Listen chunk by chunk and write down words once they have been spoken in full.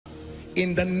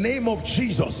in the name of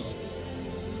Jesus.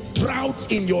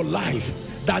 Drought in your life,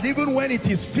 that even when it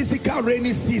is physical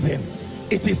rainy season,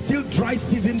 it is still dry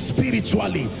season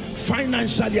spiritually,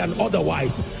 financially and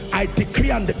otherwise. I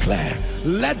decree and declare,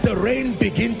 let the rain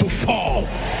begin to fall.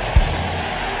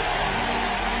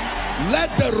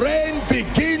 Let the rain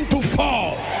begin to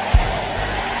fall.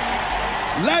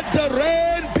 Let the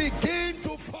rain begin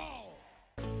to fall.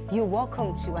 You're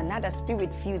welcome to another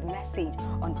spirit-filled message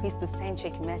on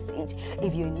Christocentric Message.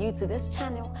 If you're new to this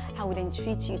channel, I would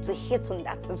entreat you to hit on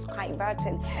that subscribe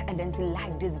button and then to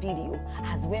like this video.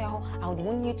 As well, I would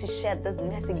want you to share this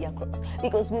message across,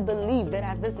 because we believe that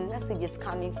as this message is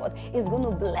coming forth, it's going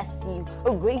to bless you.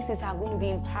 Graces are going to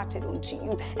be imparted unto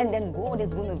you, and then God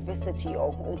is going to visit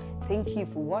your home. Thank you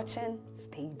for watching.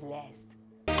 Stay blessed.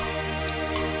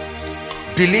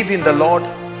 Believe in the Lord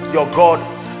your God,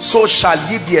 so shall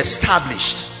ye be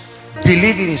established.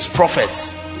 Believe in his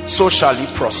prophets, so shall ye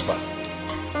prosper.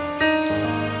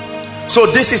 So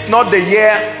this is not the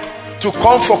year to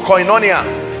come for koinonia.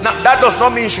 Now that does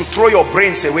not mean you should throw your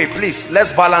brains away. Please,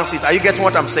 let's balance it. Are you getting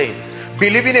what I'm saying?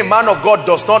 Believing a man of God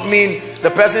does not mean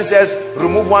the person says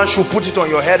remove one shoe, put it on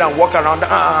your head and walk around.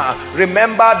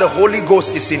 Remember, the Holy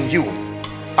Ghost is in you.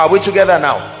 Are we together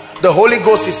now? The Holy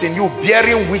Ghost is in you,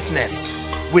 bearing witness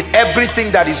with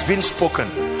everything that is being spoken.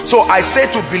 So I say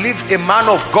to believe a man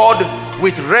of God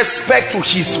with respect to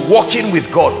his walking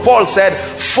with God. Paul said,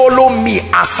 follow me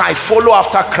as I follow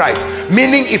after Christ.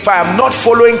 Meaning, if I am not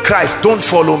following Christ, don't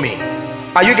follow me.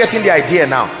 Are you getting the idea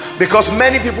now? Because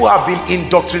many people have been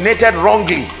indoctrinated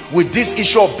wrongly with this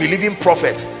issue of believing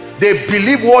prophets. They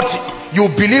believe what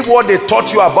they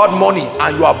taught you about money,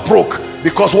 and you are broke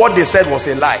because what they said was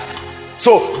a lie.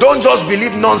 So don't just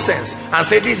believe nonsense and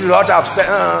say this is what I've said.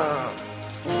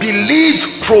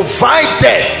 Believe,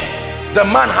 provided the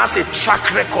man has a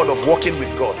track record of walking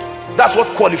with God. That's what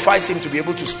qualifies him to be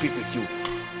able to speak with you.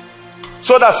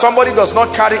 So that somebody does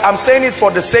not carry, I'm saying it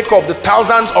for the sake of the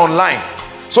thousands online,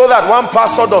 so that one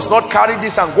pastor does not carry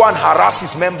this and go and harass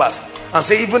his members and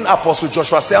say, even Apostle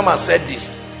Joshua Selman said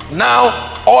this.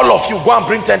 Now all of you go and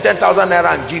bring 10,000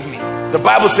 naira and give me. The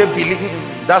Bible says believe.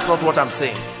 That's not what I'm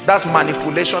saying. That's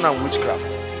manipulation and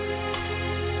witchcraft.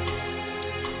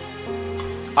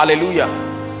 Hallelujah.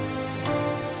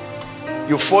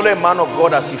 You follow a man of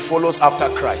God as he follows after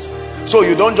Christ. So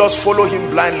you don't just follow him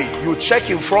blindly. You check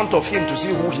in front of him to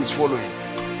see who he's following.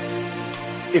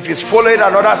 If he's following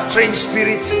another strange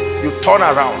spirit, you turn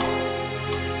around.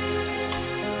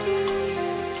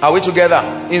 Are we together?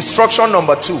 Instruction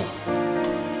number 2.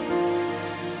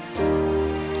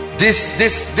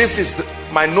 This is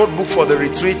my notebook for the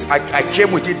retreat. I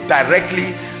came with it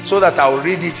directly so that I'll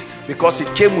read it, because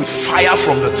it came with fire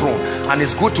from the throne, and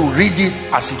it's good to read it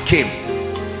as it came.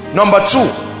 Number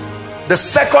 2, the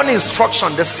second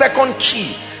instruction, the second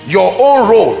key, your own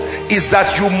role is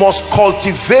that you must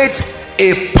cultivate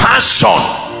a passion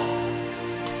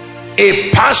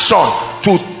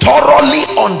to thoroughly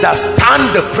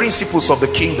understand the principles of the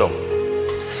kingdom.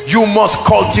 You must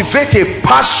cultivate a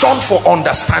passion for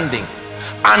understanding,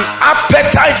 an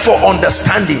appetite for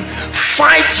understanding.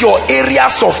 Fight your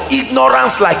areas of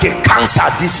ignorance like a cancer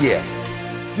this year.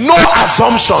 No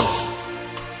assumptions.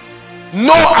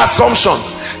 No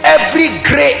assumptions. Every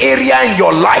gray area in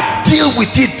your life, deal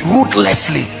with it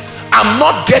ruthlessly. I'm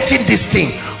not getting this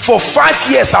thing. For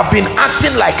 5 years I've been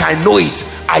acting like I know it.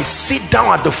 I sit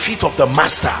down at the feet of the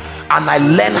master and I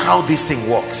learn how this thing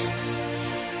works.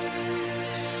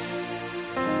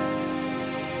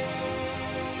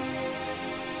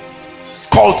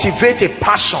 Cultivate a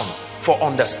passion for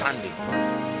understanding.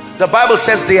 The Bible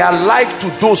says they are life to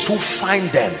those who find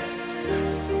them.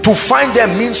 To find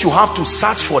them means you have to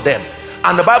search for them.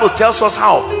 And the Bible tells us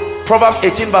how. Proverbs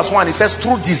 18 verse 1, it says,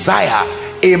 through desire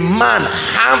a man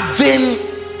having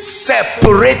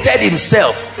separated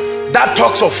himself. That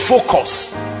talks of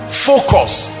focus.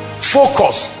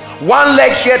 One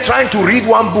leg here trying to read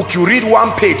one book, you read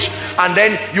one page, and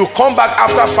then you come back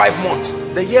after 5 months.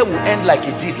 The year will end like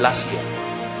it did last year.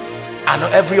 And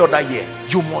every other year,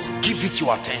 you must give it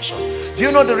your attention. Do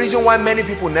you know the reason why many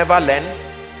people never learn?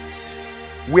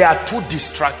 We are too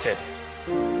distracted.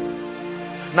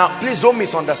 Now, please don't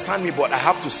misunderstand me, but I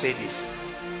have to say this.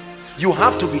 You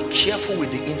have to be careful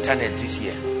with the internet this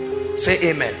year. Say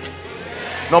amen.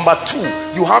 Number 2,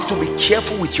 you have to be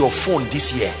careful with your phone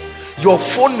this year. Your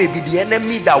phone may be the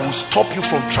enemy that will stop you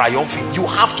from triumphing. You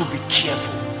have to be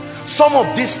careful. Some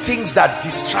of these things that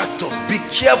distract us, be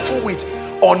careful with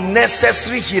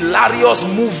unnecessary, hilarious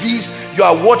movies. You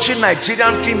are watching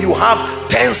Nigerian film, you have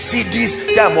 10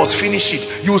 CDs, say I must finish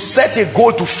it. You set a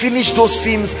goal to finish those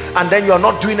films, and then you are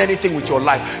not doing anything with your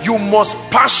life. You must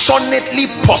passionately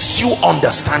pursue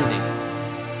understanding.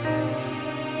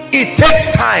 It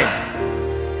takes time.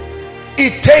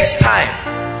 It takes time.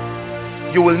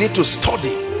 You will need to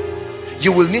study.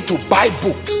 You will need to buy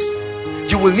books.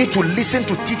 You will need to listen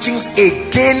to teachings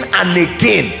again and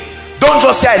again. Don't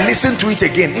just say I listen to it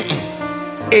again.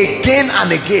 Again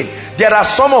and again. There are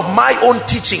some of my own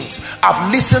teachings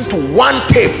I've listened to one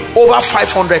tape over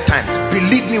 500 times.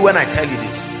 Believe me when I tell you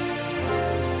this.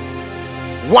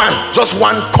 Just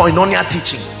one koinonia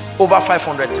teaching over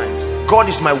 500 times. God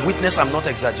is my witness, I'm not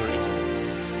exaggerating.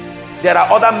 There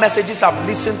are other messages I've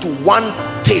listened to one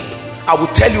tape, I will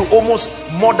tell you, almost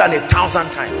more than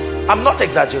 1,000 times. I'm not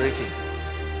exaggerating.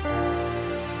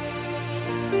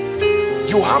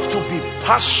 You have to be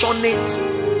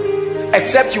passionate,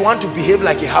 except you want to behave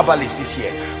like a herbalist this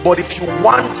year. But if you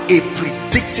want a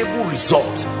predictable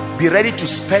result, be ready to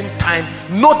spend time.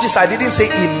 Notice I didn't say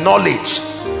in knowledge.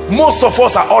 Most of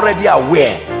us are already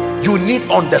aware. You need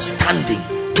understanding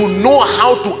to know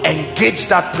how to engage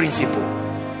that principle.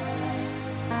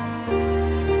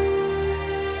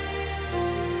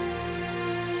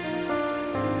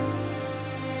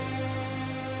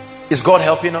 Is God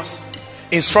helping us?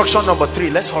 Instruction number 3,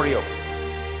 let's hurry up.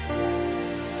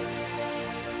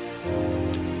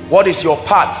 What is your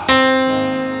part?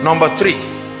 Number 3,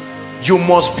 you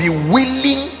must be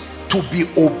willing to be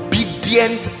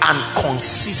obedient and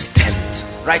consistent.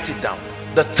 Write it down.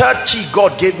 The third key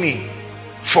God gave me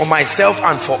for myself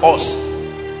and for us.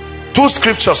 2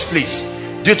 scriptures, please.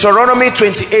 Deuteronomy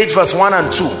 28 verse 1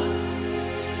 and 2.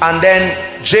 And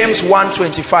then James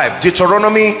 1:25.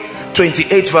 Deuteronomy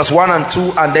 28 verse 1 and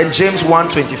 2, and then James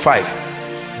 1:25.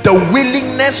 The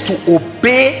willingness to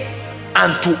obey,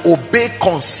 and to obey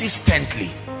consistently.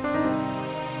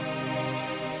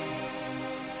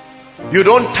 You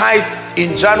don't tithe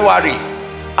in January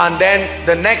and then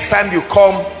the next time you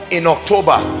come in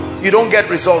October, you don't get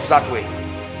results that way.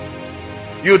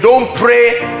 You don't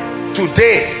pray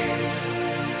today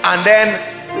and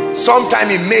then sometime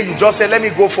in May you just say, let me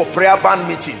go for prayer band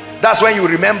meeting. That's when you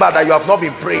remember that you have not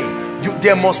been praying.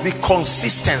 There must be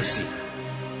consistency.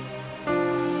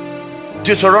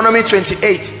 Deuteronomy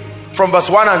 28 from verse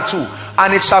 1 and 2.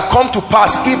 And it shall come to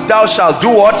pass, if thou shalt do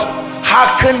what?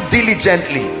 Hearken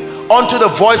diligently unto the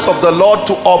voice of the Lord,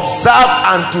 to observe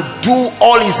and to do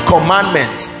all his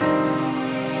commandments,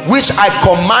 which I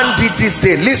command thee this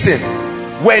day. Listen,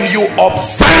 when you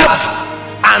observe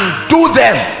and do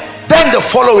them, then the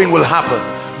following will happen.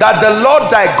 That the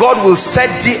Lord thy God will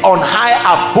set thee on high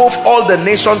above all the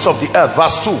nations of the earth.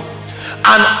 Verse 2.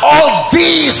 And all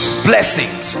these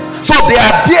blessings, so they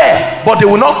are there, but they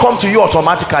will not come to you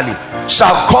automatically,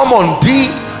 shall come on thee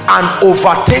and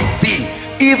overtake thee,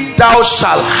 if thou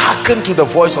shalt hearken to the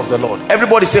voice of the Lord.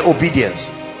 Everybody say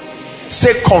obedience.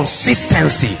 Say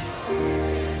consistency.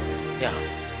 Yeah.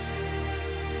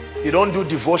 You don't do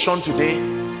devotion today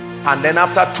and then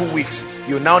after 2 weeks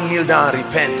you now kneel down and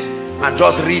repent and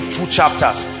just read 2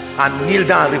 chapters and kneel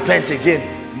down and repent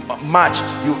again. March,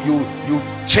 you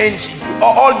change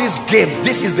all these games.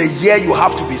 This is the year you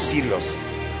have to be serious.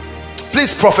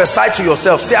 Please prophesy to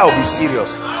yourself. Say, I will be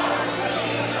serious.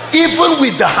 Even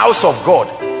with the house of God,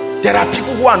 there are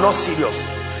people who are not serious.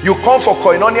 You come for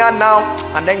koinonia now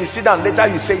and then you sit down later,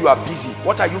 you say you are busy.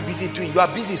 What are you busy doing? You are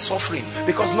busy suffering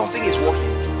because nothing is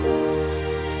working.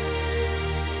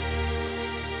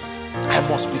 I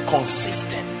must be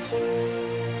consistent.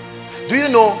 Do you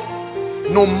know,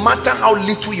 no matter how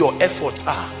little your efforts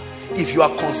are, if you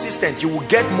are consistent, you will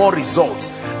get more results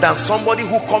than somebody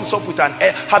who comes up with an...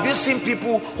 Have you seen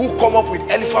people who come up with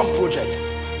elephant projects?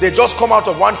 They just come out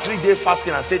of 1 3-day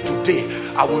fasting and say,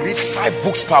 today I will read 5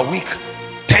 books per week,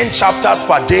 10 chapters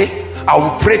per day, I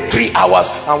will pray 3 hours,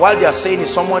 and while they are saying it,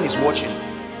 someone is watching.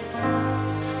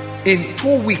 In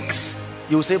 2 weeks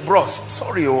you will say, bros,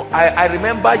 sorry, I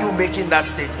remember you making that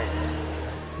statement.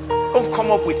 Don't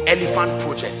come up with elephant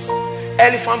projects.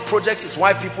 Elephant projects is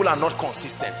why people are not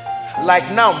consistent.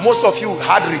 Like now, most of you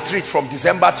had retreat from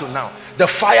December to now. The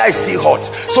fire is still hot,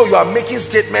 so you are making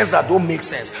statements that don't make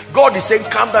sense. God is saying,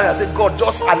 calm down. I said, God,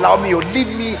 just allow me or leave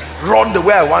me run the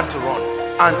way I want to run,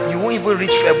 and you won't even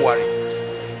reach February.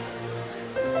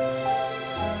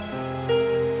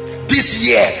 This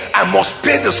year I must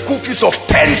pay the school fees of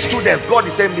 10 students. God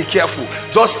is saying, be careful.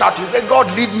 Just start to say, God,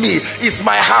 leave me, it's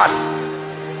my heart.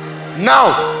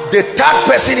 Now the third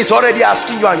person is already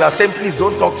asking you and you are saying, please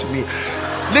don't talk to me.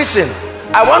 Listen,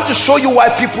 I want to show you why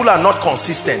people are not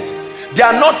consistent. They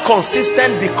are not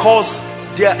consistent because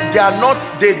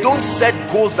They don't set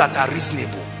goals that are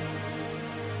reasonable.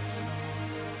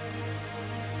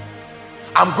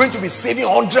 I'm going to be saving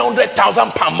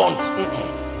 100,000 per month.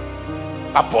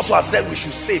 Apostle has said we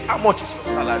should save. How much is your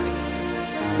salary?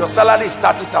 Your salary is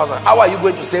 30,000. How are you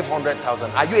going to save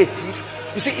 100,000? Are you a thief?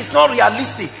 You see, it's not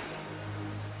realistic.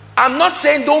 I'm not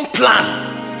saying don't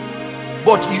plan,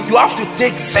 but you have to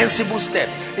take sensible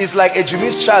steps. It's like a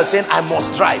Jimmy's child saying, I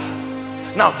must drive.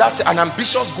 Now, that's an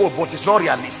ambitious goal, but it's not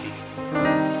realistic.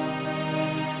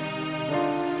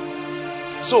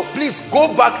 So please go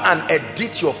back and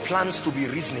edit your plans to be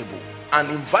reasonable and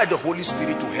invite the Holy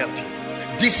Spirit to help you.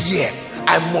 This year,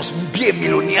 I must be a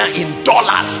millionaire in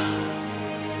dollars.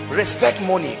 Respect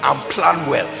money and plan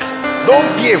well.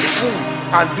 Don't be a fool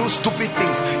and do stupid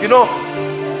things. You know,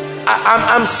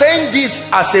 I'm saying this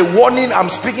as a warning. I'm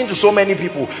speaking to so many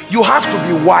people. You have to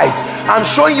be wise. I'm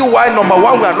showing you why, number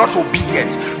one, we are not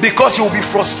obedient, because you will be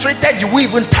frustrated. You will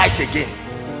even tithe again.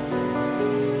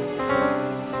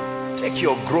 Take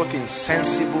your growth in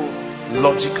sensible,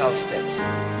 logical steps.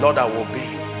 Lord, I will obey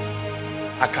you.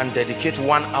 I can dedicate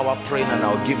 1 hour praying and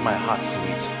I'll give my heart to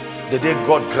it. The day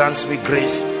God grants me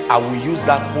grace, I will use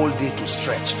that whole day to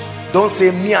stretch. Don't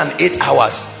say me and 8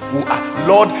 hours.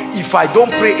 Lord, if I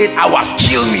don't pray 8 hours,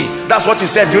 kill me. That's what you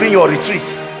said during your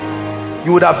retreat.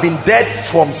 You would have been dead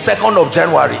from 2nd of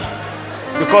January,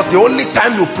 because the only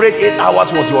time you prayed 8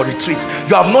 hours was your retreat.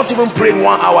 You have not even prayed 1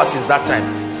 hour since that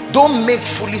time. Don't make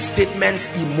foolish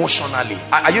statements emotionally.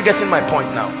 Are you getting my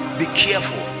point now? Be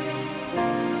careful.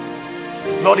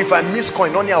 Lord, if I miss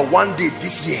Koinonia one day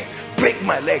this year, break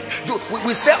my leg.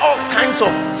 We say all kinds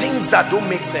of things that don't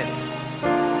make sense.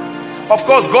 Of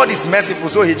course, God is merciful,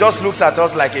 so he just looks at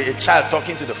us like a child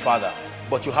talking to the father.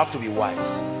 But you have to be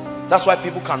wise. That's why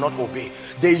people cannot obey.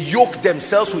 They yoke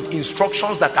themselves with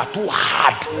instructions that are too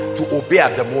hard to obey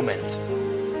at the moment.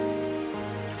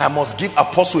 I must give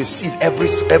Apostle a seed every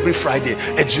Friday,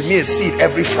 a Jimmy a seed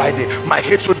every Friday, my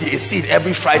HOD a seed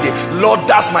every Friday. Lord,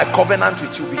 that's my covenant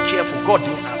with you. Be careful. God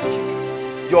didn't ask you.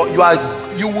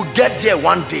 You will get there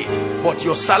one day, but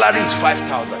your salary is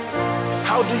 5,000.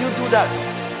 How do you do that?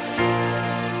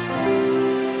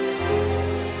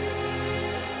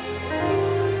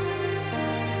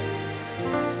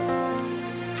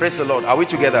 Praise the Lord. Are we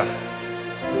together?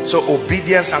 So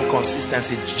obedience and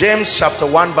consistency. James chapter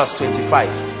 1 verse 25.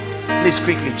 Please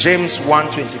quickly. James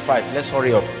 1:25. Let's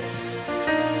hurry up.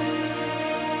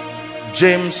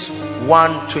 James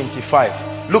 1:25.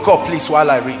 Look up please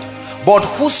while I read. But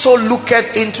whoso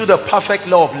looketh into the perfect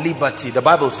law of liberty, the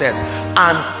Bible says,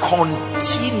 and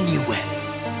continueth.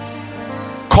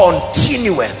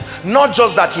 Not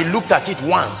just that he looked at it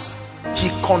once, he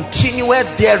continued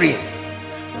therein.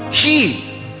 He,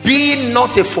 being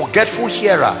not a forgetful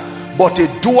hearer, but a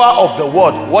doer of the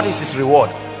word, what is his reward?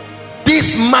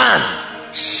 This man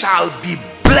shall be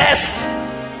blessed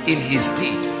in his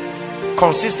deed.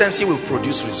 Consistency will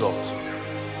produce results.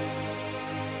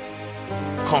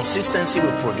 Consistency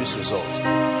will produce results.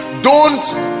 Don't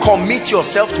commit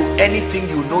yourself to anything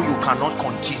you know you cannot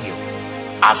continue.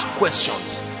 Ask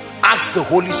questions. Ask the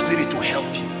Holy Spirit to help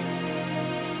you.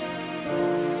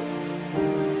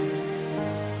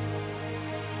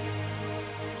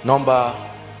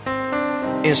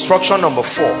 Instruction number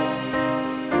 4.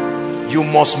 You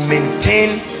must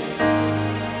maintain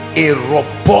a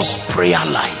robust prayer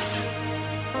life.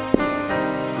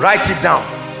 Write it down.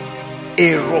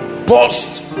 A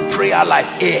robust prayer life,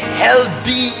 a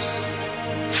healthy,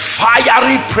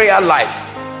 fiery prayer life.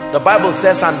 The Bible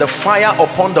says, and the fire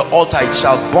upon the altar, it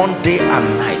shall burn day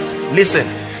and night. Listen,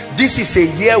 this is a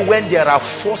year when there are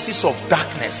forces of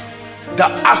darkness. The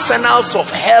arsenals of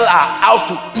hell are out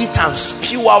to eat and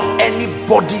spew out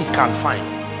anybody it can find.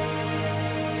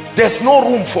 There's no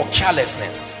room for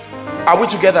carelessness. Are we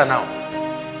together now?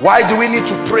 Why do we need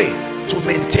to pray? To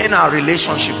maintain our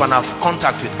relationship and have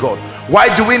contact with God. Why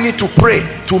do we need to pray?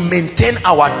 To maintain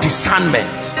our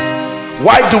discernment.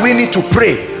 Why do we need to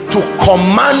pray? To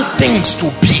command things to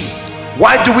be.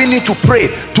 Why do we need to pray?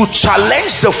 To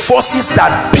challenge the forces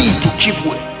that be to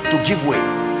give way.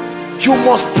 You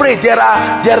must pray. There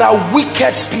are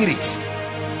wicked spirits.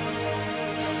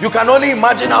 You can only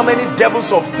imagine how many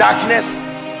devils of darkness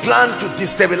plan to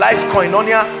destabilize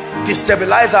Koinonia,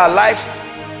 destabilize our lives,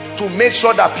 to make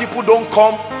sure that people don't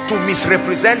come, to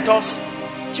misrepresent us.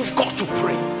 You've got to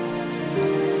pray.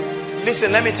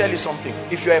 Listen, let me tell you something.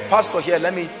 If you're a pastor here,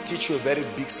 let me teach you a very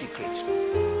big secret.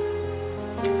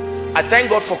 I thank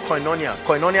God for Koinonia.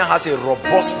 Koinonia has a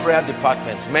robust prayer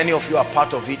department. Many of you are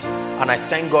part of it, and I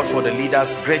thank God for the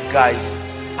leaders, great guys,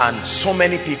 and so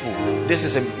many people. This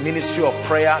is a ministry of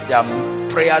prayer. There are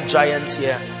prayer giants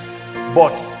here.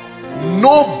 But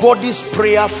Nobody's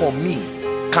prayer for me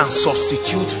can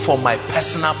substitute for my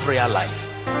personal prayer life.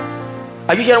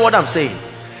 Are you hearing what I'm saying?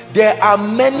 There are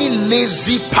many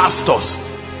lazy pastors.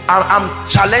 I'm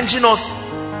challenging us.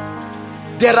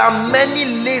 There are many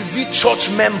lazy church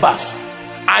members.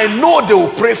 I know they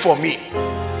will pray for me.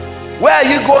 Where are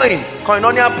you going?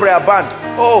 Koinonia prayer band.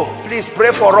 Oh, please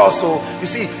pray for us. So you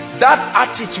see, that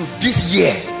attitude this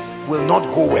year will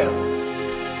not go well,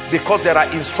 because there are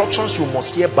instructions you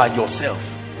must hear by yourself.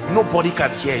 Nobody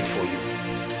can hear it for you.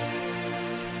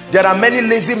 There are many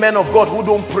lazy men of God who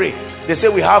don't pray. They say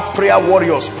we have prayer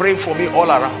warriors praying for me all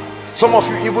around. Some of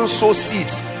you even sow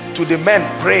seeds to the men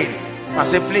praying and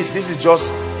say, please, this is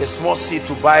just a small seed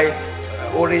to buy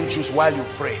orange juice while you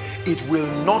pray. It will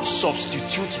not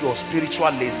substitute your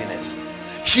spiritual laziness.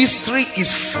 History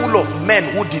is full of men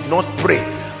who did not pray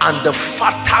and the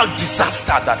fatal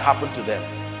disaster that happened to them.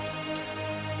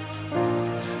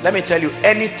 Let me tell you,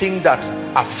 anything that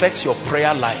affects your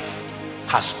prayer life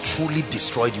has truly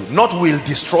destroyed you. Not will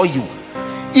destroy you.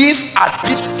 If at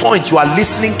this point you are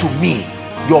listening to me,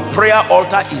 your prayer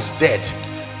altar is dead,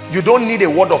 you don't need a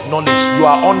word of knowledge. You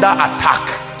are under attack.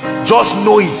 Just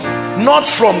know it. Not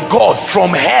from God, from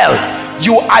hell.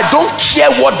 I don't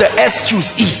care what the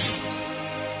excuse is.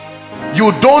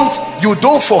 You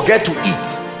don't forget to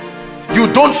eat. You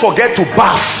don't forget to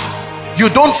bath. You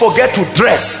don't forget to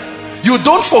dress.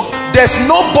 There's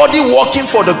nobody working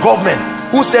for the government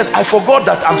who says, I forgot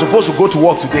that I'm supposed to go to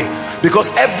work today, because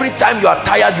every time you are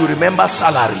tired you remember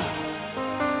salary.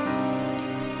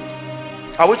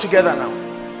 Are we together now?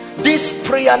 This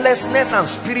prayerlessness and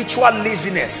spiritual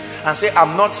laziness, and say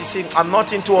I'm not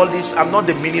into all this, I'm not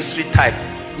the ministry type.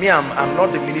 Me, I'm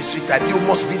not the ministry type. You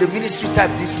must be the ministry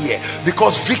type this year,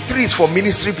 because victory is for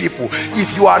ministry people.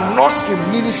 If you are not in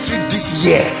ministry this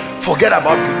year, forget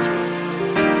about victory.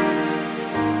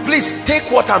 Please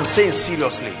take what I'm saying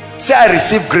seriously. Say, I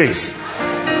receive grace.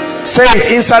 Say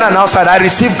it inside and outside. I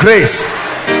receive grace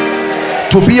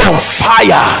to be on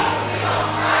fire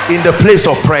in the place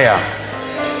of prayer.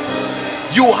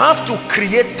 You have to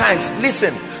create times.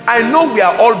 Listen, I know we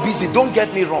are all busy, don't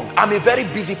get me wrong. I'm a very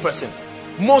busy person.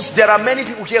 There are many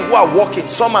people here who are working.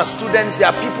 Some are students. There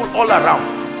are people all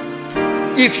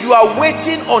around. If you are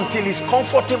waiting until it's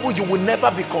comfortable, you will never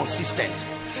be consistent.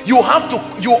 You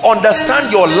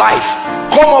understand your life.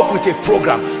 Come up with a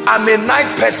program. I'm a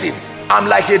night person. I'm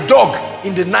like a dog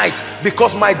in the night,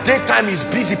 because my daytime is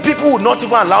busy. People will not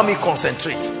even allow me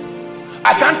concentrate.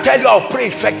 I can't tell you I'll pray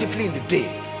effectively in the day.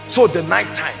 So the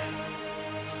night time,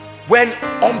 when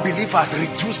unbelief has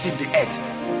reduced in the earth,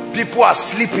 people are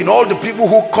sleeping. All the people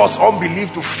who cause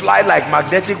unbelief to fly like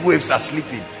magnetic waves are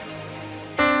sleeping.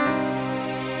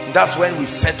 That's when we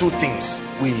settle things.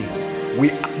 We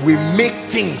make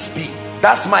things be.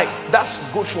 That's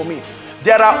good for me.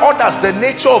 There are others, the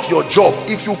nature of your job,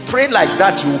 if you pray like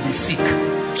that, you will be sick.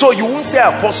 So you won't say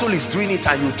apostle is doing it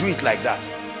and you do it like that.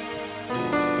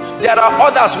 There are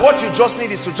others, what you just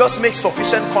need is to just make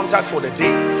sufficient contact for the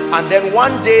day, and then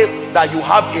one day that you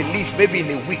have a leave, maybe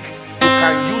in a week, you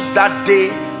can use that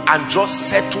day and just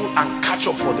settle and catch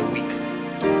up for the week.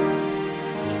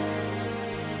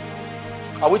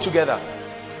 Are we together?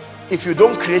 If you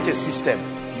don't create a system,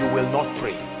 you will not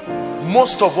pray.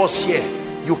 Most of us here,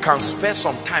 you can spare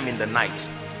some time in the night,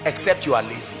 except you are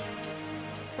lazy.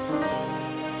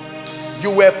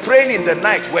 You were praying in the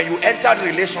night when you entered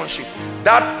relationship.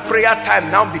 That prayer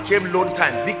time now became lone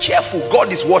time. Be careful,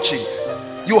 God is watching.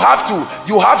 You have to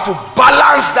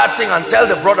balance that thing and tell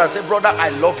the brother and say, brother, I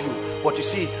love you, but you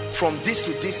see, from this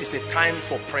to this is a time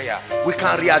for prayer. We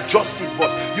can readjust it,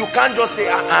 but you can't just say,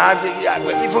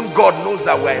 even God knows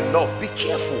that we're in love. Be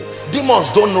careful. Demons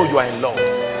don't know you are in love.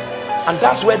 And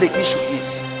that's where the issue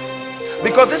is.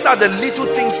 Because these are the little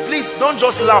things. Please don't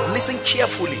just laugh. Listen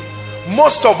carefully.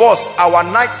 Most of us, our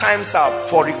night times are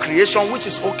for recreation, which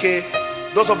is okay.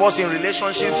 Those of us in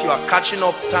relationships, you are catching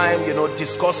up time,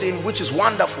 discussing, which is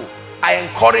wonderful. I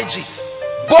encourage it.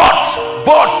 But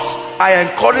I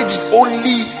encourage it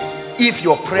only if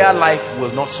your prayer life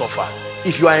will not suffer.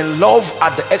 If you are in love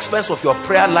at the expense of your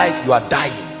prayer life, you are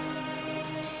dying.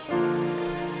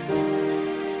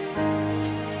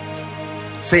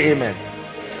 Say amen.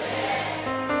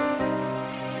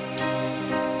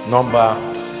 Number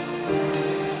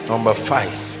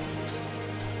 5.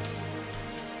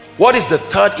 What is the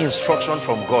third instruction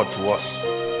from God to us?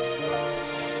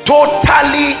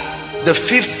 The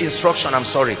fifth instruction,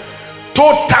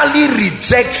 totally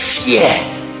reject fear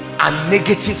and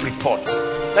negative reports.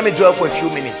 Let me dwell for a few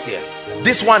minutes here.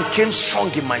 This one came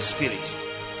strong in my spirit.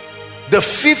 The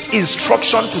fifth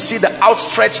instruction to see the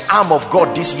outstretched arm of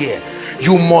God this year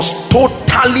You must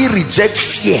totally reject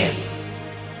fear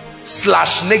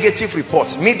 / negative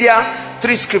reports. Media,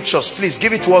 3 scriptures, please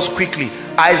give it to us quickly.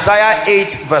 Isaiah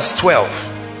 8 verse 12.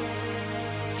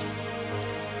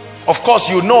 Of course,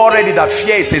 you know already that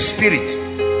fear is a spirit.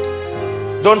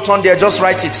 Don't turn there, just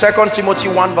write it. 2 Timothy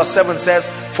 1 verse 7 says,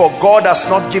 for God has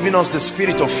not given us the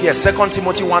spirit of fear. 2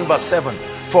 Timothy 1 verse 7.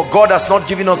 For God has not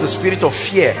given us the spirit of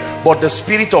fear, but the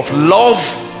spirit of love,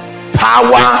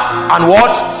 power, and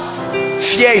what?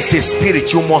 Fear is a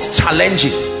spirit. You must challenge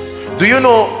it. Do you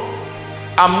know,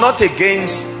 I'm not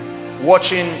against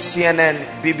watching CNN,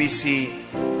 BBC,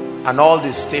 and all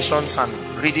the stations and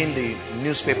reading the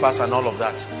newspapers and all of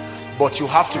that. But you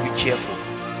have to be careful.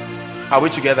 Are we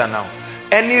together now?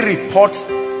 Any report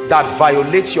that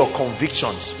violates your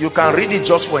convictions, you can read it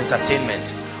just for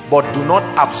entertainment, but do not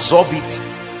absorb it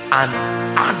and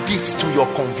add it to your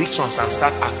convictions and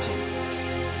start acting.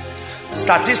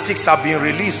 Statistics have been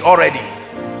released already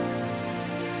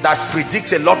that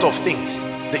predict a lot of things.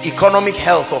 The economic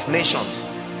health of nations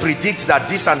predicts that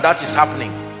this and that is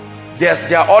happening.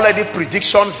 There are already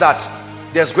predictions that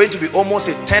there's going to be almost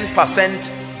a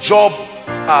 10% job,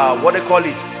 what they call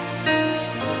it,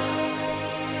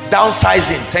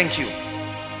 downsizing. Thank you.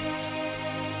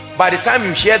 By the time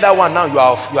you hear that one now, you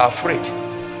are afraid,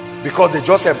 because they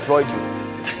just employed you.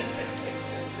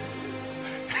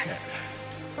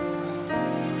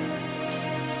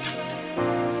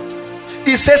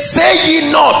 He says, say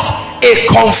ye not a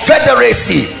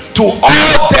confederacy to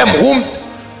all them whom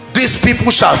these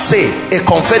people shall say, a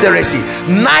confederacy,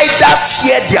 neither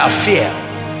fear their fear.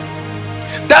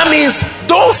 That means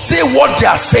don't say what they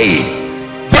are saying.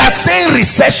 They are saying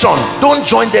recession. Don't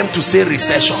join them to say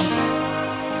recession.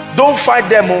 Don't fight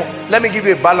them. Let me give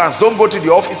you a balance. Don't go to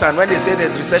the office and when they say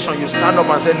there's recession, you stand up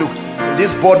and say, look, in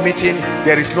this board meeting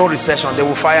there is no recession. They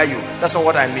will fire you. That's not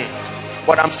what I mean.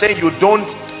 But I'm saying you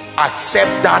don't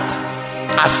accept that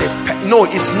as a, no,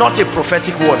 it's not a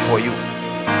prophetic word for you.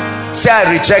 Say,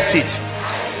 I reject it.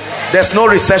 There's no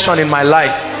recession in my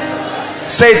life.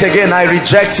 Say it again, I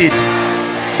reject it.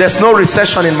 There's no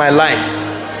recession in my life.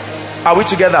 Are we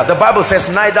together? The Bible says,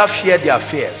 neither fear their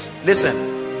fears. Listen,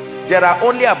 there are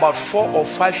only about 4 or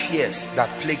 5 fears that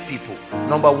plague people.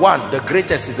 Number 1, the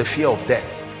greatest, is the fear of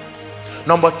death.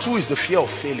 Number 2 is the fear of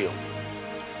failure.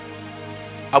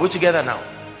 Are we together now?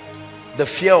 The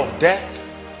fear of death,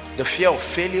 the fear of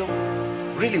failure.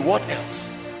 Really, what else?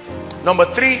 Number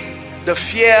 3, the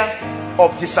fear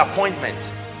of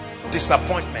disappointment.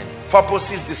 Disappointment,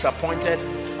 purposes disappointed,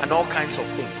 and all kinds of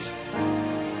things.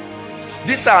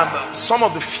 These are some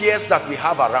of the fears that we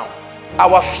have around.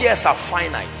 Our fears are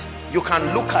finite. You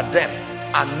can look at them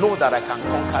and know that I can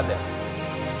conquer them.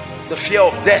 The fear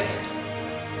of death.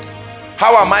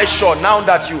 How am I sure? Now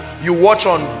that you watch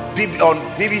on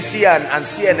BBC and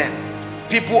CNN,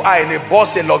 people are in a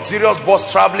bus, a luxurious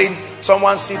bus traveling.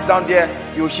 Someone sits down there,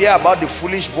 you hear about the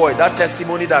foolish boy, that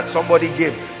testimony that somebody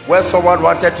gave, where someone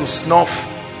wanted to snuff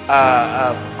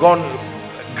a gun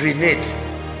grenade.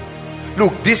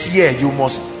 Look, this year you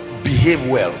must behave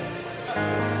well.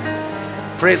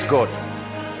 Praise God.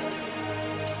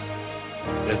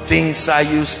 The things I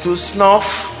used to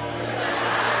snuff,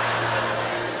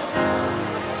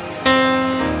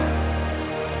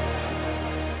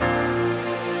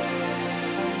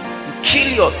 you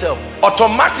kill yourself.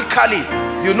 Automatically,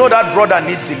 you know that brother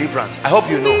needs deliverance. I hope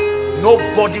you know.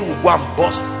 Nobody will go and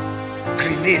bust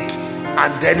grenade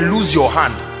and then lose your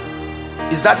hand.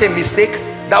 Is that a mistake?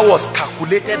 That was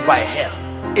calculated by hell.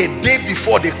 A day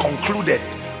before they concluded,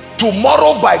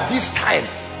 tomorrow by this time,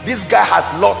 this guy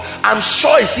has lost. I'm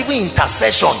sure it's even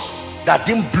intercession that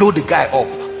didn't blow the guy up.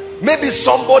 Maybe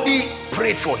somebody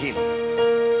prayed for him.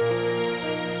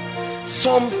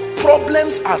 Some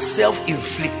problems are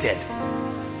self-inflicted.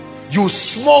 You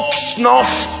smoke,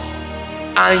 snuff,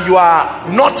 and you are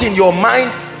not in your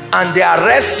mind, and they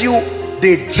arrest you,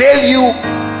 they jail you.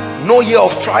 No year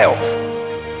of triumph.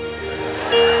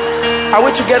 Are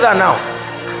we together now?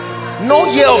 No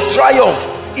year of triumph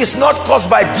is not caused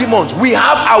by demons. We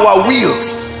have our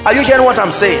wills. Are you hearing what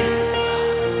I'm saying?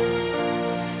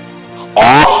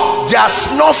 Or they are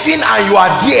snuffing and you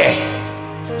are there.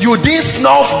 You didn't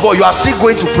snuff, but you are still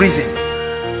going to prison.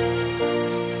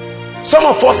 Some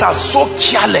of us are so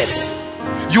careless.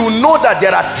 You know that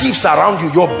there are thieves around you.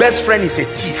 Your best friend is a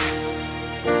thief.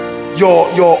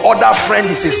 Your other friend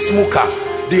is a smoker.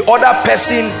 The other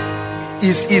person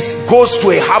goes to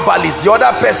a herbalist. The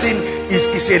other person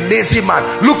is a lazy man.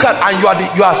 Look at,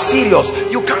 and you are serious.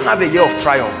 You can't have a year of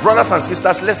triumph. Brothers and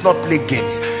sisters, let's not play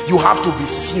games. You have to be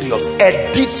serious.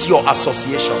 Edit your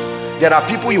association. There are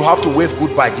people you have to wave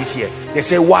goodbye this year. They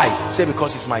say, why? Say,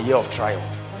 because it's my year of triumph.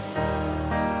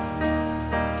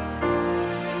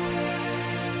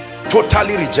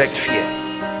 Totally reject fear.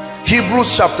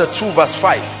 Hebrews chapter 2 verse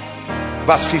 5,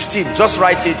 verse 15. Just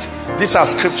write it. These are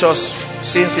scriptures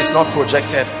since it's not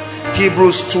projected.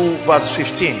 Hebrews 2 verse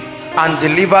 15. And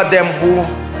deliver them who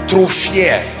through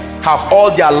fear have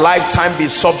all their lifetime been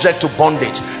subject to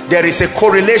bondage. There is a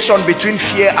correlation between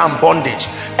fear and bondage.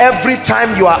 Every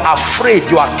time you are afraid,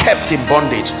 you are kept in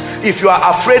bondage. If you are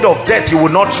afraid of death, you will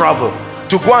not travel.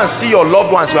 To go and see your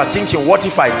loved ones, you are thinking, what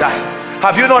if I die?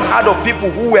 Have you not heard of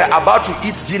people who were about to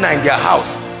eat dinner in their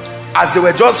house? As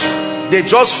they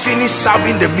just finished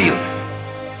serving the meal,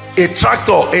 a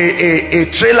tractor, a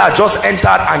trailer just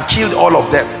entered and killed all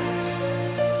of them.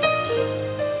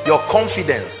 Your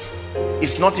confidence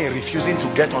is not in refusing to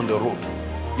get on the road.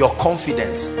 Your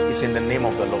confidence is in the name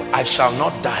of the Lord. I shall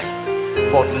not die,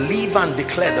 but live and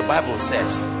declare, the Bible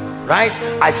says, right?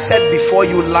 I set before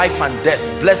you life and death,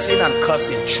 blessing and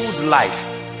cursing. Choose life.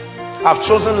 I've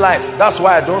chosen life. That's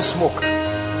why I don't smoke.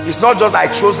 It's not just I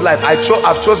chose life.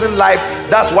 I've chosen life.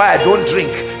 That's why I don't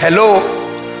drink. Hello,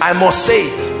 I must say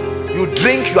it. You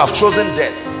drink, you have chosen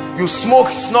death. You smoke,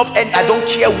 snuff, and I don't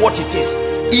care what it is.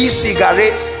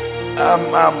 E-cigarette,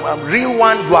 real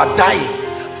one, you are dying.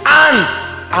 And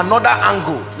another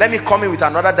angle, let me come in with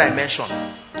another dimension.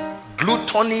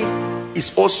 Gluttony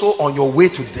is also on your way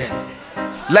to death.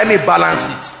 Let me balance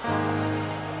it.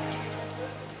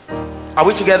 Are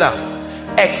we together?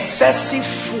 Excessive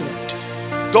food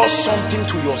does something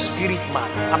to your spirit,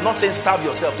 man. I'm not saying starve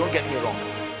yourself, don't get me wrong.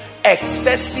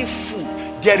 Excessive food,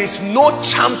 there is no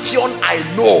champion I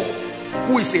know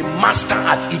who is a master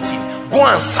at eating. Go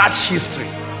and search history.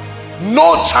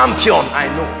 No champion I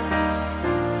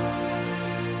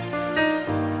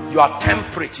know. You are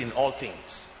temperate in all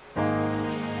things.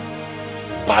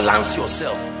 Balance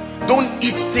yourself. Don't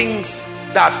eat things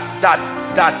that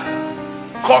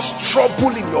cause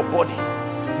trouble in your body.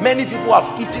 Many people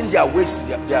have eaten their ways to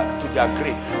their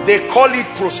grave. They call it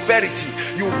prosperity.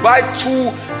 You buy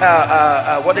two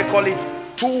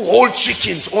whole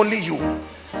chickens, only you.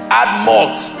 Add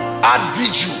malt, add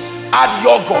vigil, add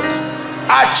yogurt,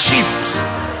 add chips,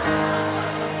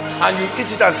 and you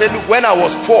eat it and say, look, when I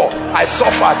was poor, I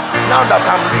suffered. Now that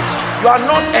I'm rich, you are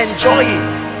not enjoying.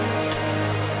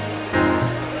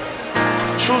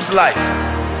 Choose life.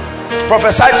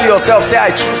 Prophesy to yourself, say, I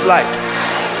choose life.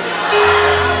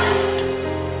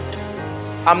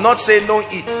 I'm not saying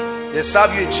don't eat. They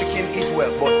serve you a chicken, eat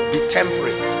well, but be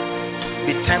temperate.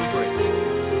 Be temperate.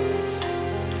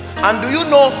 And do you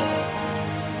know,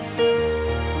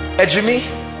 Ejimi,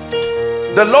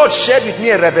 the Lord shared with me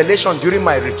a revelation during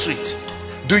my retreat.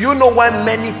 Do you know why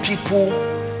many people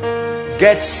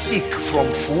get sick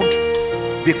from food?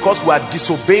 Because we are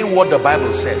disobeying what the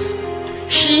Bible says.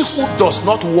 He who does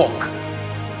not walk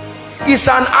is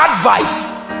an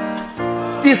advice.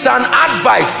 It's an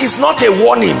advice. It's not a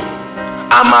warning.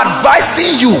 I'm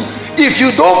advising you, if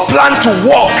you don't plan to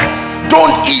walk,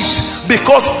 don't eat,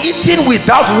 because eating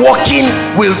without walking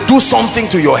will do something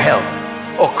to your health.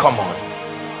 Oh, come on.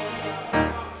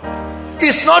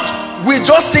 It's not, we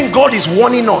just think God is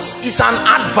warning us. It's an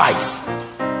advice.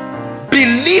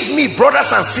 Believe me,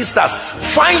 brothers and sisters,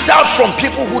 find out from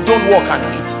people who don't walk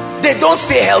and eat. They don't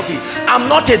stay healthy. I'm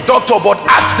not a doctor, but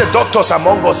ask the doctors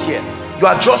among us here. You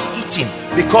are just eating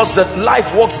because the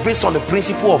life works based on the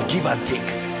principle of give and take.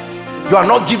 You are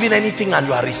not giving anything and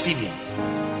you are receiving.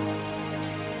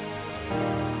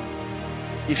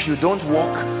 If you don't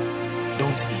walk,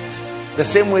 don't eat. The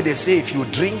same way they say, if you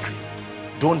drink,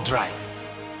 don't drive.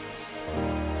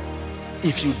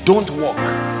 If you don't walk,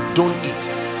 don't eat.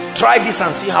 Try this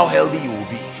and see how healthy you will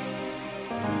be.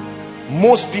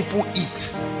 Most people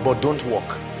eat but don't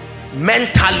walk.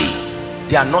 Mentally,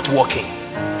 they are not walking.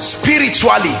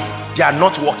 Spiritually, they are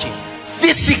not walking.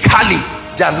 Physically,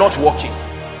 they are not walking.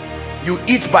 You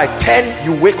eat by 10,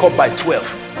 you wake up by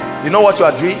 12. You know what you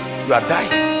are doing? You are dying.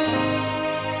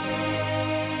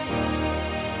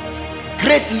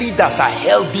 Great leaders are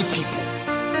healthy people.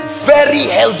 Very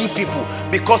healthy people,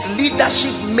 because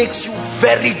leadership makes you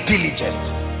very diligent.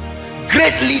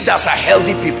 Great leaders are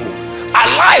healthy people,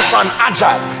 alive and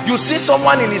agile. You see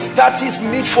someone in his 30s,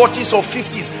 mid-40s or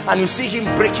 50s, and you see him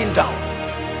breaking down.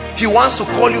 He wants to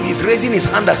call you, he's raising his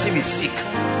hand as if he's sick.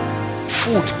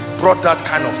 Food brought that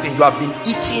kind of thing. You have been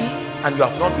eating and you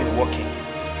have not been working.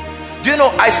 Do you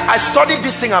know, I studied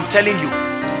this thing I'm telling you.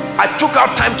 I took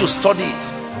out time to study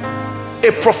it.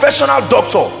 A professional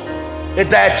doctor, a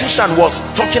dietitian, was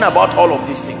talking about all of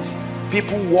these things.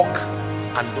 People walk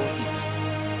and don't eat.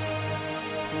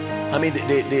 I mean,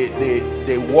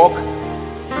 they walk,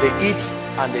 they eat,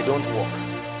 and they don't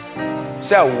walk.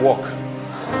 Say, I will walk.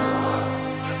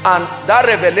 And that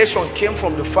revelation came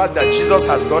from the fact that Jesus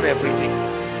has done everything.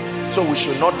 So we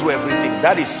should not do everything.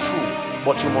 That is true,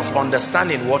 but you must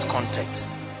understand in what context.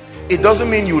 It doesn't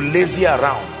mean you lazy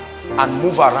around and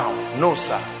move around. No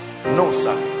sir, no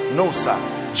sir, no sir.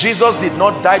 Jesus did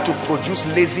not die to produce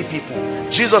lazy people.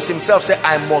 Jesus himself said,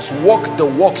 I must walk the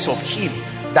works of him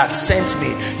that sent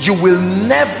me. You will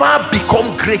never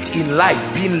become great in life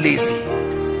being lazy.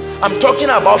 I'm talking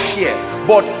about fear,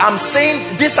 but I'm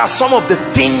saying these are some of the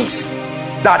things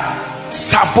that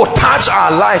sabotage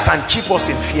our lives and keep us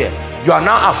in fear. You are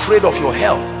now afraid of your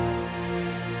health.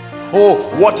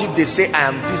 Oh, what if they say I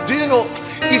am this? Do you know,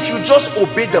 if you just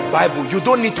obey the Bible, you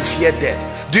don't need to fear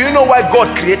death. Do you know why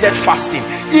God created fasting?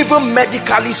 Even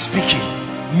medically speaking,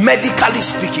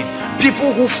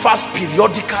 people who fast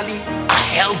periodically are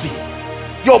healthy.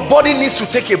 Your body needs to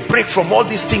take a break from all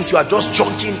these things you are just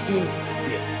junking in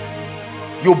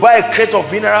there. You buy a crate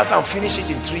of minerals and finish it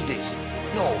in 3 days.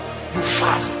 No, you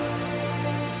fast.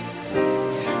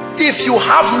 If you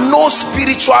have no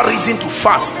spiritual reason to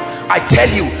fast, I tell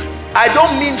you, I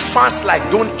don't mean fast like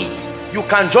don't eat. You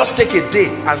can just take a day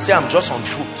and say, I'm just on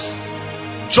fruits,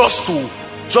 just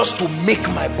to make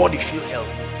my body feel healthy.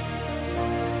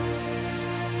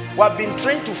 We have been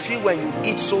trained to feel when you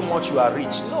eat so much you are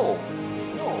rich. No.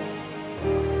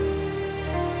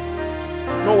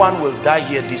 No one will die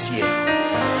here this year.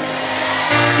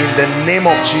 In the name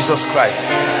of Jesus Christ.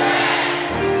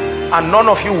 And none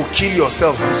of you will kill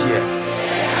yourselves this year.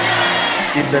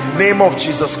 In the name of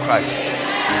Jesus Christ.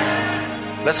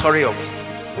 Let's hurry up.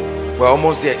 We're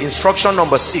almost there. Instruction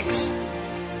number 6.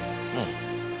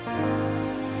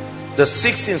 The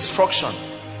 6th instruction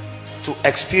to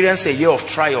experience a year of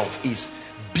triumph is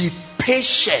be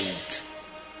patient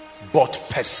but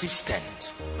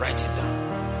persistent. Write it down.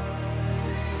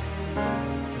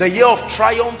 The year of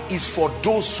triumph is for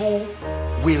those who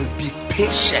will be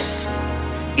patient.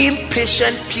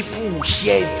 Impatient people will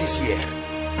hear it this year.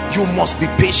 You must be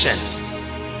patient.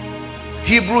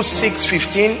 Hebrews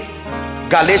 6:15,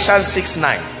 Galatians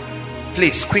 6:9.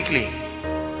 Please, quickly.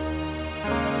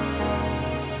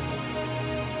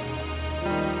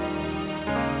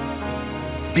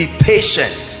 Be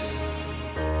patient.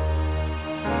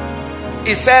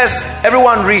 It says,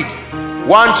 everyone read.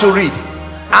 One to read.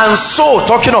 And so,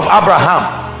 talking of Abraham,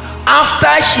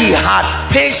 after he had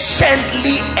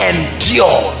patiently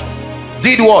endured,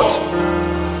 did what?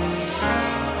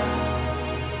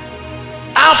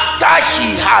 After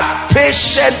he had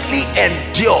patiently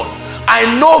endured. I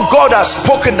know God has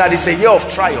spoken that it's a year of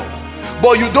triumph,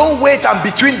 but you don't wait and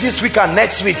between this week and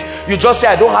next week you just say,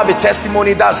 I don't have a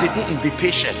testimony, that's it. Be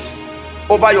patient.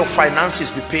 Over your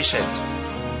finances, be patient.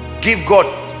 Give God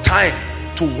time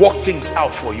to work things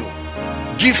out for you.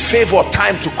 Give favor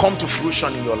time to come to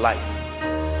fruition in your life.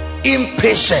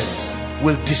 Impatience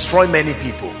will destroy many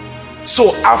people.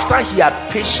 So after he had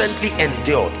patiently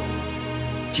endured,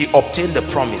 he obtained the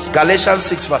promise. Galatians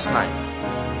 6 verse 9.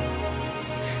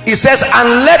 It says,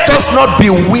 and let us not be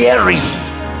weary.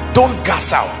 Don't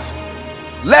gas out.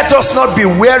 Let us not be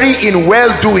weary in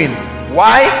well-doing.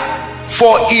 Why?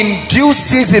 For in due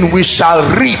season we shall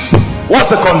reap. What's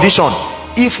the condition?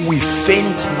 If we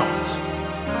faint not.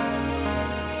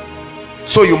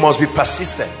 So you must be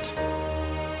persistent.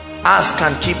 Ask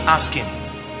and keep asking.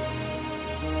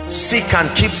 Seek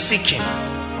and keep seeking.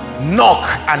 Knock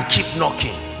and keep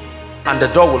knocking, and the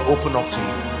door will open up to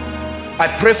you. I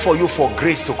pray for you for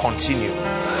grace to continue.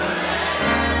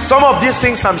 Some of these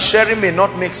things I'm sharing may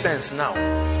not make sense now,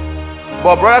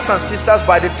 but brothers and sisters,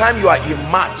 by the time you are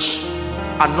in March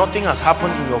and nothing has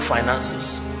happened in your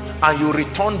finances, and you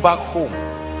return back home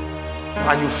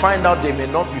and you find out there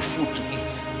may not be food to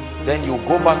eat, then you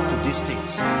go back to these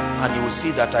things and you will see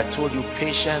that I told you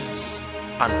patience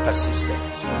and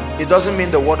persistence. It doesn't mean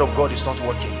the word of God is not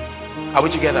working. Are we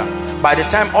together? By the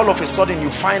time all of a sudden you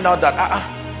find out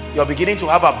that you're beginning to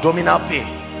have abdominal pain,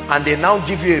 and they now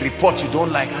give you a report you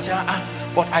don't like, and say,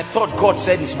 but I thought God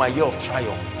said it's my year of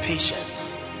triumph.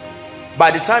 Patience.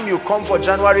 By the time you come for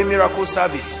January miracle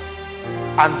service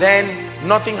and then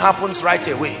nothing happens right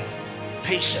away,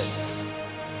 patience.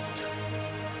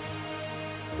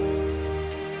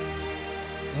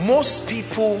 Most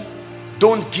people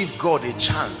don't give God a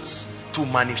chance to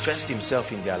manifest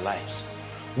himself in their lives.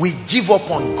 We give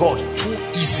up on God too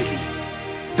easily.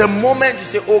 The moment you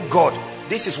say, oh God,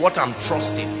 this is what I'm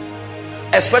trusting,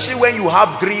 especially when you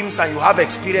have dreams and you have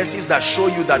experiences that show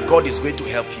you that God is going to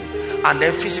help you, and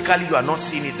then physically you are not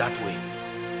seeing it that way.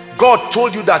 God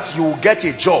told you that you will get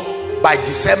a job by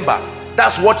December.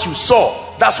 That's what you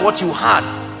saw, that's what you had,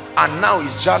 and now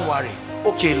it's January.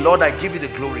 Okay, Lord, I give you the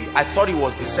glory. I thought it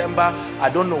was December.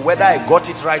 I don't know whether I got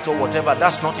it right or whatever.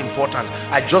 That's not important.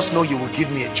 I just know you will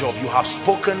give me a job. You have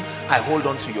spoken. I hold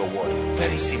on to your word.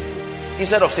 Very simple.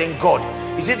 Instead of saying, God,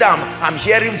 is it that I'm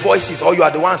hearing voices, or you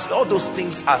are the ones? All those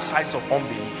things are signs of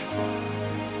unbelief.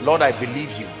 Lord, I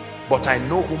believe you, but I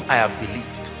know whom I have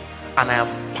believed, and I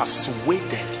am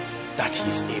persuaded that he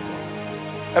is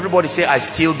able. Everybody say, I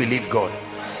still believe God.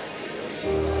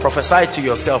 Prophesy to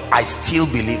yourself, I still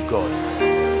believe God.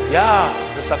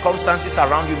 Yeah, the circumstances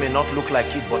around you may not look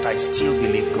like it, but I still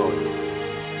believe God.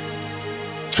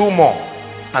 2 more,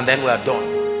 and then we are done.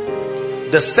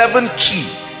 The 7th key,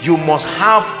 you must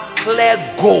have clear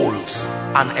goals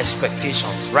and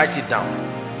expectations. Write it down.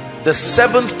 The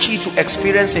 7th key to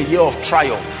experience a year of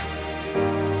triumph,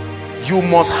 you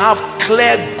must have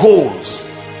clear goals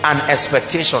and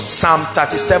expectations. Psalm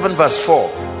 37 verse 4,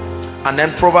 and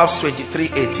then Proverbs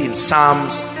 23:18.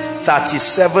 Psalms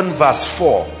 37 verse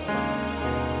 4.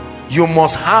 You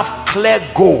must have clear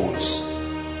goals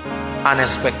and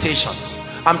expectations.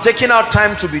 I'm taking out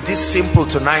time to be this simple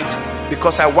tonight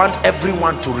because I want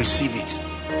everyone to receive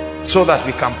it, so that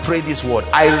we can pray this word.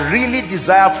 I really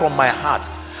desire from my heart,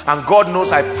 and God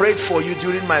knows I prayed for you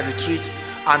during my retreat,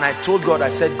 and I told God, I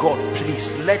said, God,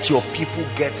 please let your people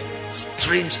get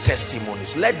strange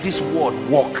testimonies. Let this word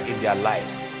work in their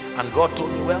lives. And God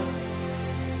told me, well,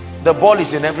 the ball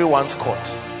is in everyone's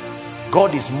court.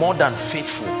 God is more than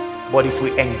faithful, but if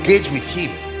we engage with him,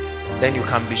 then you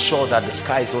can be sure that the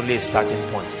sky is only a starting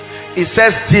point. It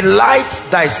says, delight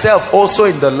thyself also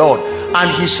in the Lord,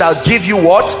 and he shall give you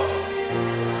what?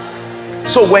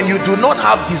 So when you do not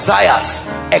have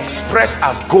desires expressed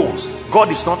as goals, God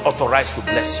is not authorized to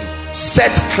bless you.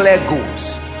 Set clear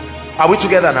goals. Are we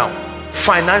together now?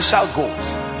 Financial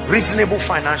goals, reasonable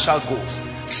financial goals.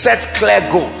 Set clear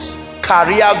goals,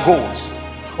 career goals.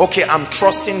 Okay, I'm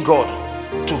trusting God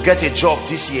to get a job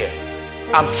this year.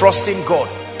 I'm trusting God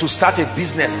to start a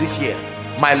business this year.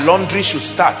 My laundry should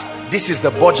start. This is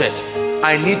the budget.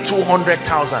 I need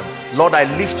 200,000. Lord, I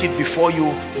lift it before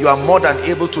you. You are more than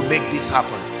able to make this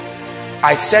happen.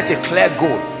 I set a clear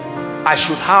goal. I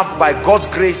should have, by God's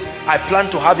grace, I plan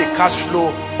to have a cash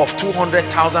flow of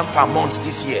 200,000 per month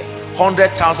this year,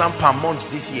 100,000 per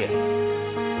month this year.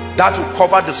 That will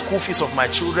cover the school fees of my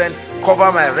children,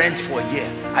 cover my rent for a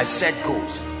year. I set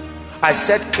goals. I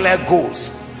set clear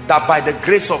goals that by the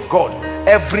grace of God,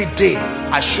 every day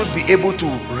I should be able to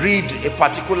read a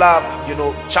particular,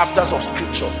 chapters of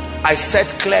scripture. I set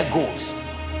clear goals.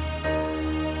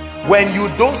 When you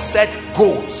don't set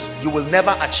goals, you will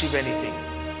never achieve anything.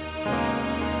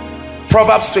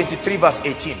 Proverbs 23 verse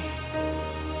 18.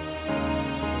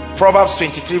 Proverbs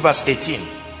 23 verse 18.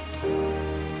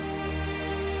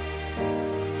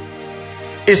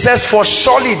 It says, for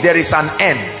surely there is an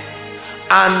end,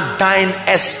 and thine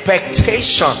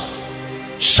expectation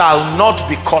shall not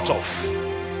be cut off.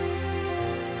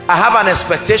 I have an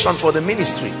expectation for the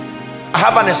ministry. I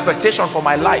have an expectation for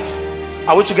my life.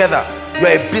 Are we together? You're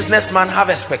a businessman, have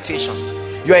expectations.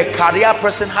 You're a career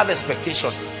person, have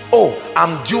expectation. Oh,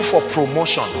 I'm due for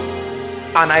promotion,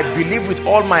 and I believe with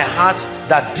all my heart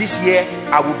that this year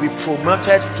I will be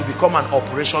promoted to become an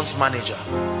operations manager.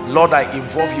 Lord, I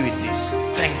involve you in this.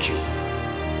 Thank you.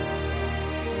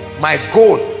 My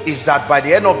goal is that by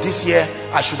the end of this year,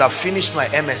 I should have finished my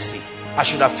MSc. I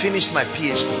should have finished my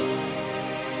PhD.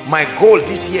 My goal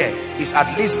this year is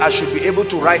at least I should be able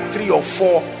to write 3 or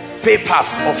 4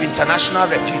 papers of international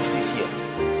repute this year.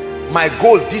 My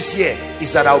goal this year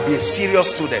is that I'll be a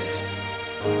serious student.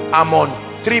 I'm on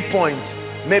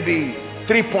maybe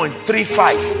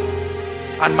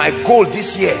 3.35. And my goal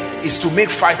this year is to make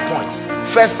 5 points,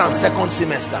 first and second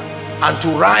semester, and to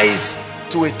rise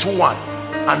to a 2-1,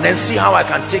 and then see how I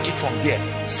can take it from there.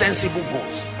 Sensible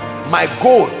goals. My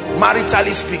goal,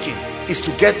 maritally speaking, is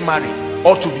to get married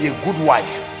or to be a good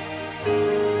wife.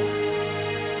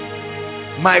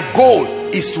 My goal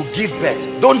is to give birth.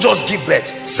 Don't just give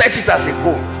birth, set it as a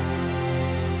goal,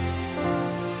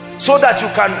 so that you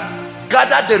can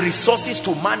gather the resources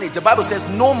to manage. The Bible says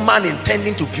no man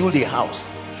intending to build a house.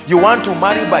 You want to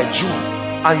marry by June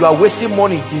and you are wasting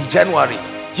money in January,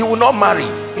 you will not marry.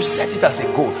 You set it as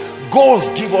a goal.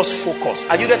 Goals give us focus.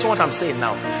 Are you getting what I'm saying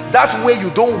now? That way you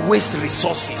don't waste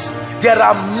resources. There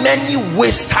are many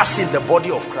wasters in the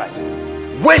body of Christ,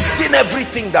 wasting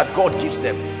everything that God gives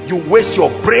them. You waste your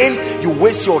brain, you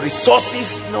waste your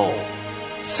resources. No,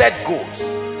 set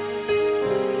goals.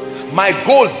 My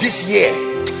goal this year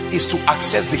is to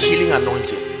access the healing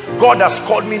anointing. God has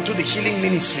called me into the healing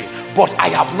ministry, but I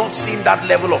have not seen that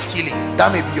level of healing.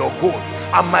 That may be your goal.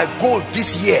 And my goal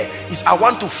this year is I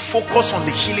want to focus on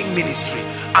the healing ministry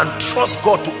and trust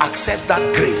God to access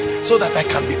that grace so that I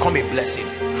can become a blessing.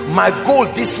 My goal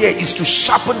this year is to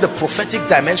sharpen the prophetic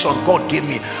dimension God gave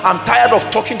me. I'm tired of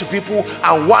talking to people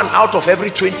and 1 out of every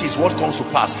 20 is what comes to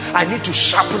pass. I need to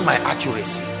sharpen my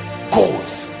accuracy.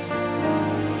 Goals.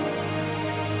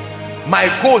 My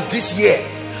goal this year,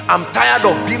 I'm tired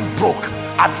of being broke.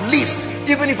 At least,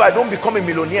 even if I don't become a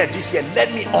millionaire this year,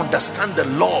 let me understand the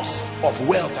laws of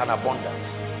wealth and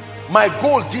abundance. My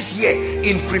goal this year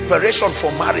in preparation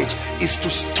for marriage is to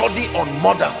study on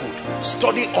motherhood,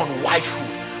 study on wifehood.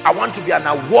 I want to be an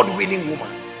award-winning woman.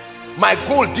 My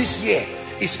goal this year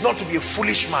is not to be a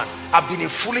foolish man. I've been a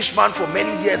foolish man for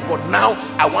many years, but now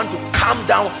I want to calm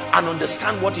down and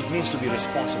understand what it means to be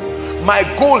responsible. My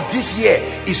goal this year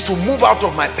is to move out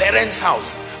of my parents'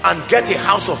 house and get a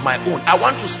house of my own. I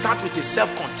want to start with a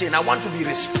self-contained. I want to be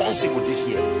responsible this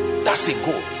year. That's a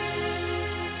goal.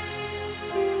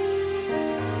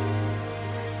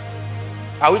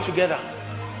 Are we together?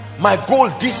 My goal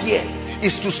this year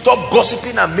is to stop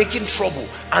gossiping and making trouble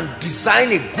and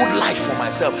design a good life for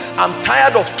myself. I'm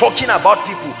tired of talking about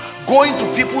people, going to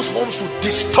people's homes to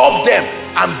disturb them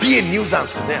and be a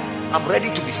nuisance to them. I'm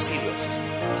ready to be serious.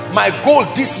 My goal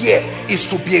this year is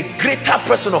to be a greater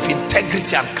person of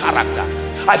integrity and character.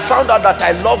 I found out that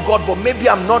I love God, but maybe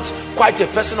I'm not quite a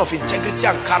person of integrity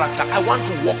and character. I want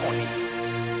to work on it.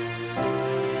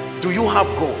 Do you have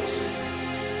goals?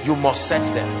 You must set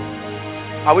them.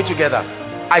 Are we together?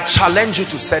 I challenge you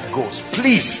to set goals.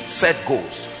 Please set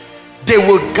goals. They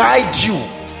will guide you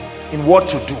in what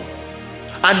to do,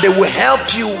 and they will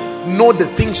help you know the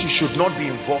things you should not be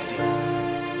involved in.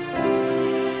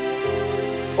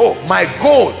 Oh, my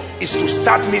goal is to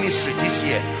start ministry this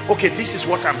year. Okay, this is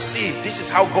what I'm seeing. This is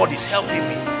how God is helping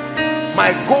me.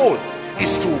 My goal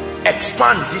is to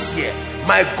expand this year.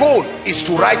 My goal is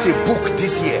to write a book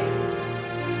this year.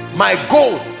 My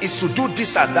goal is to do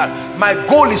this and that. My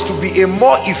goal is to be a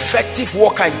more effective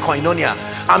worker in koinonia.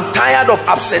 I'm tired of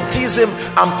absenteeism.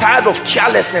 I'm tired of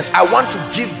carelessness. I want to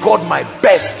give God my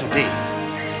best today.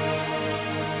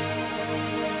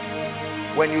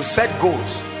 When you set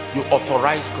goals, you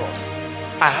authorize God.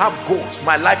 I have goals.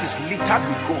 My life is littered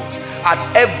with goals. At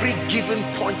every given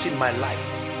point in my life,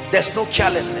 there's no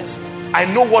carelessness. I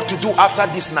know what to do after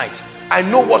this night. I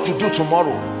know what to do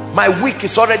tomorrow. My week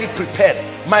is already prepared.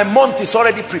 My month is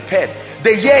already prepared.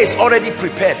 The year is already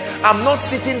prepared. I'm not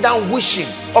sitting down wishing.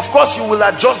 Of course, you will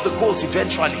adjust the goals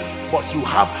eventually, but you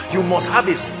must have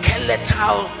a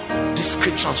skeletal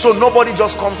description, so nobody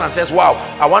just comes and says, wow,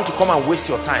 I want to come and waste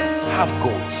your time. Have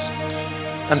goals.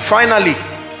 And finally,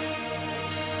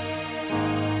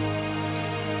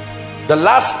 the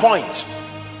last point,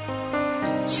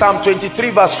 Psalm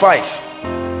 23 verse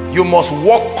 5, you must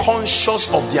walk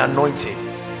conscious of the anointing.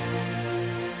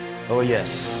 Oh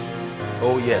yes,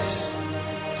 oh yes.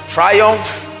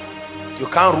 Triumph, you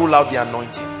can't rule out the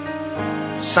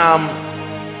anointing. Psalm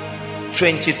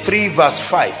 23 verse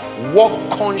 5,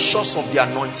 walk conscious of the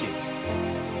anointing.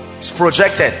 It's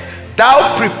projected.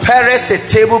 Thou preparest a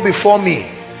table before me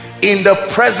in the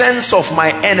presence of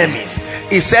my enemies.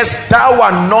 It says, thou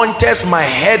anointest my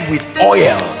head with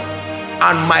oil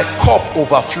and my cup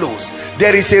overflows.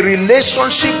 There is a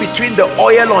relationship between the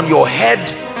oil on your head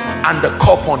and the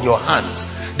cup on your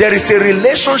hands. There is a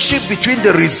relationship between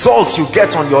the results you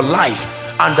get on your life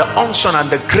and the unction and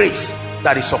the grace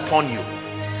that is upon you.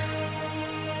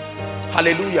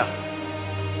 Hallelujah.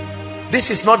 This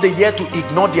is not the year to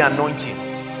ignore the anointing.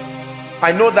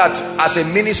 I know that as a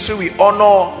ministry we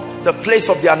honor the place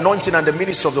of the anointing and the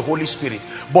ministry of the Holy Spirit,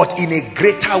 but in a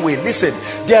greater way. Listen,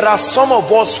 there are some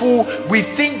of us who we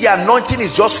think the anointing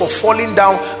is just for falling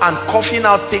down and coughing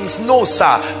out things. No,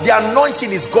 sir. The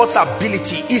anointing is God's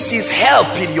ability. It's his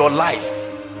help in your life.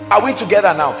 Are we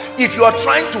together now? If you are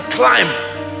trying to climb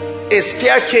a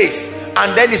staircase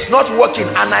and then it's not working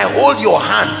and I hold your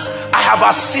hands, I have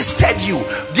assisted you.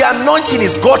 The anointing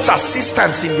is God's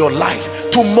assistance in your life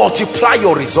to multiply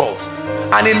your results,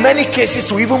 and in many cases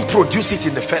to even produce it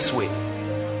in the first way.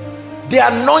 The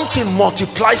anointing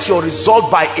multiplies your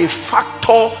result by a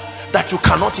factor that you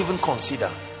cannot even consider.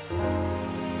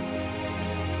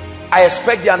 I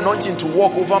expect the anointing to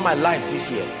work over my life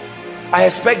this year. I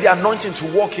expect the anointing to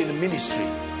work in the ministry,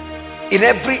 in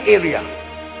every area.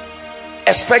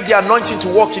 Expect the anointing to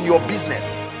work in your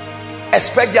business.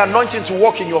 Expect the anointing to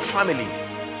work in your family.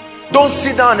 Don't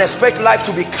sit down and expect life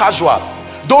to be casual.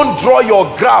 Don't draw your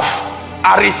graph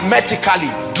arithmetically.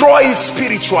 Draw it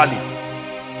spiritually.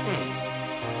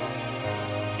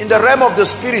 In the realm of the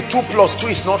spirit, 2 plus 2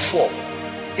 is not 4.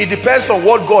 It depends on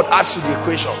what God adds to the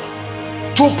equation.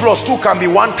 2 plus 2 can be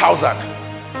 1,000.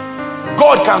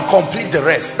 God can complete the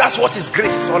rest. That's what his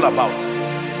grace is all about.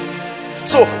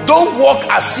 So don't walk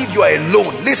as if you are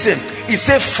alone. Listen, he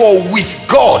said, for with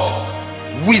God,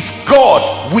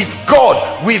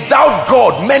 without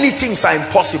God, many things are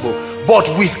impossible. But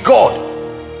with God,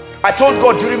 I told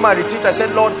God during my retreat, I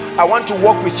said, Lord, I want to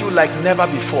walk with you like never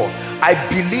before. I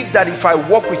believe that if I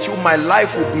walk with you, my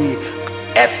life will be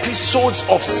episodes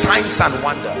of signs and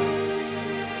wonders.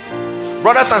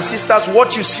 Brothers and sisters,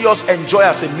 what you see us enjoy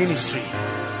as a ministry,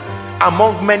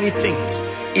 among many things,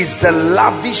 is the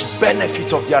lavish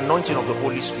benefit of the anointing of the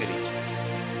Holy Spirit.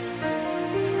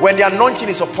 When the anointing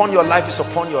is upon your life,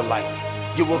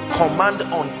 you will command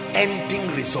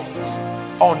unending results.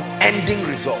 Unending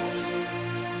results.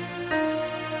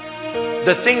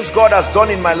 The things God has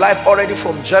done in my life already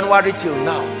from January till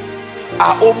now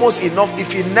are almost enough.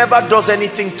 If he never does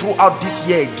anything throughout this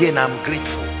year again, I'm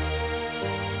grateful.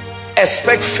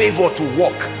 Expect favor to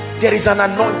walk. There is an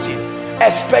anointing.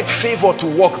 Expect favor to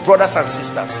walk, brothers and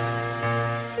sisters.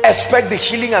 Expect the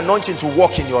healing anointing to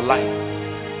walk in your life.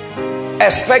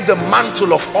 Expect the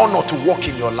mantle of honor to walk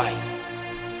in your life.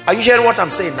 Are you hearing what I'm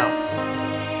saying now?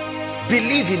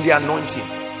 Believe in the anointing.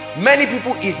 Many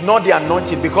people ignore the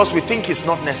anointing because we think it's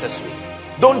not necessary.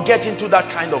 Don't get into that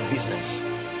kind of business.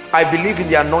 I believe in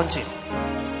the anointing.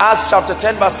 Acts chapter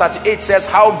 10 verse 38 says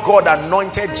how God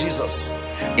anointed Jesus.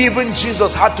 Even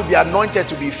Jesus had to be anointed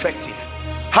to be effective.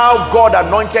 How God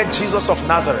anointed Jesus of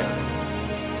Nazareth.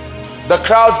 The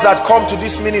crowds that come to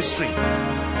this ministry,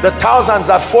 the thousands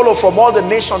that follow from all the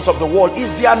nations of the world,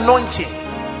 is the anointing.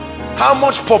 How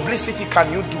much publicity can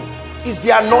you do? Is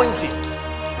the anointing.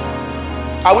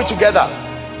 Are we together?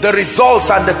 The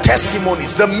results and the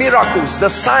testimonies, the miracles, the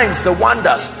signs, the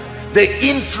wonders, the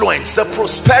influence, the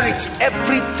prosperity,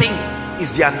 everything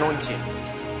is the anointing.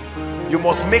 You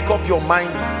must make up your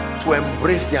mind to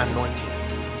embrace the anointing.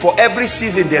 For every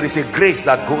season there is a grace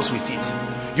that goes with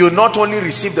it. You not only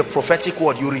receive the prophetic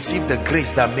word, you receive the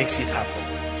grace that makes it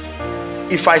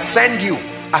happen. If I send you,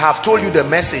 I have told you the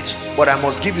message, but I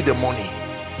must give you the money.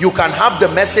 You can have the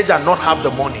message and not have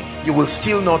the money. You will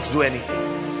still not do anything.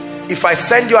 If I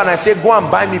send you and I say, go and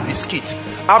buy me biscuit,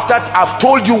 after I've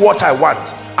told you what I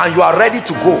want and you are ready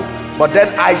to go, but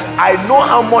then I know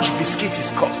how much biscuit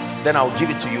is cost, then I'll give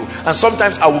it to you. And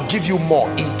sometimes I will give you more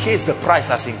in case the price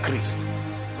has increased.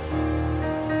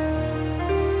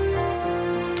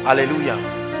 Hallelujah.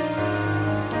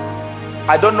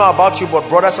 I don't know about you, but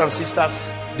brothers and sisters,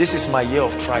 this is my year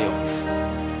of triumph.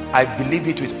 I believe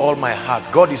it with all my heart.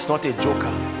 God is not a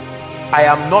joker. I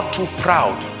am not too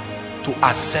proud to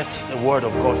accept the word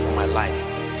of God for my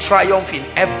life. Triumph in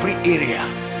every area.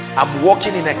 I'm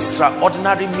walking in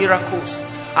extraordinary miracles.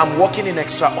 I'm walking in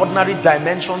extraordinary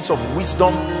dimensions of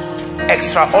wisdom,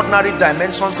 extraordinary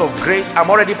dimensions of grace. I'm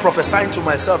already prophesying to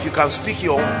myself. You can speak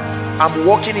your own. I'm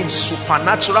walking in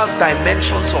supernatural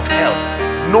dimensions of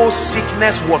health. No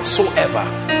sickness whatsoever.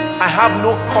 I have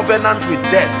no covenant with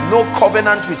death, no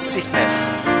covenant with sickness.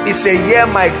 It's a year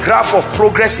my graph of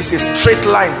progress is a straight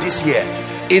line this year.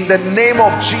 In the name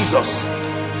of Jesus,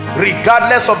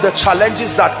 regardless of the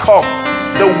challenges that come,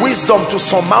 the wisdom to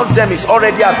surmount them is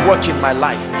already at work in my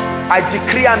life. I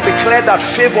decree and declare that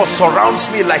favor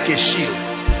surrounds me like a shield.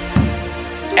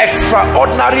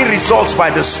 Extraordinary results by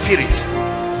the Spirit.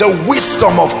 The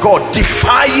wisdom of God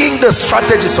defying the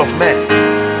strategies of men.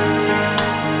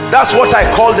 That's what I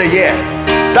call the year.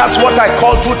 That's what I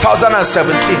call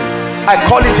 2017. I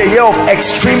call it a year of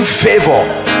extreme favor.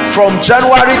 From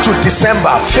January to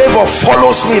December, favor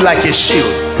follows me like a shield.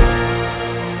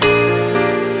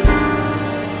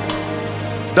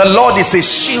 The Lord is a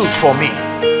shield for me.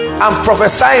 I'm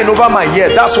prophesying over my year.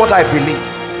 That's what I believe.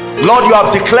 Lord, you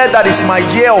have declared that it's my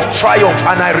year of triumph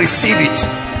and I receive it.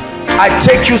 I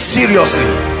take you seriously.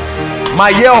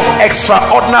 My year of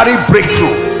extraordinary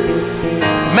breakthrough.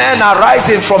 Men are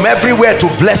rising from everywhere to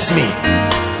bless me.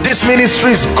 This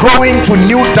ministry is growing to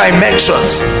new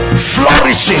dimensions,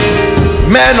 flourishing.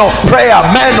 Men of prayer,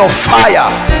 men of fire,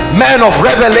 men of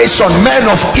revelation, men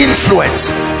of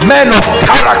influence, men of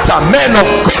character, men of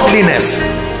godliness.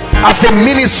 As a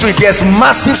ministry, there's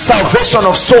massive salvation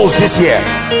of souls this year.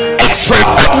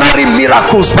 Extraordinary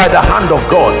miracles by the hand of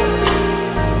God.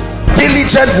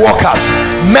 Diligent workers,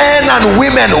 men and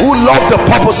women who love the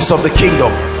purposes of the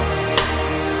kingdom.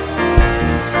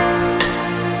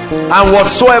 And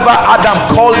whatsoever Adam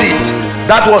called it,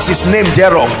 that was his name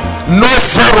thereof. No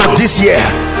sorrow this year,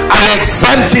 I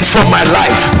exempt it from my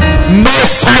life. No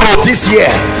sorrow this year,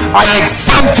 I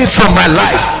exempt it from my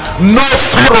life. No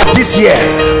sorrow this year,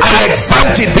 I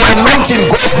exempt it. The anointing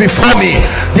goes before me.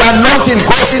 The anointing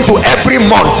goes into every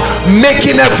month,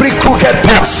 making every crooked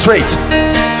path straight.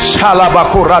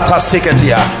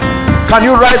 Can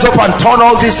you rise up and turn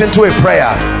all this into a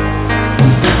prayer?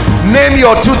 Name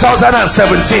your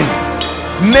 2017.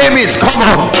 Name it. Come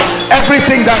on.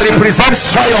 Everything that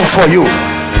represents triumph for you.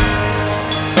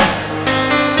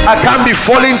 I can't be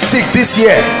falling sick this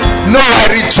year. No, I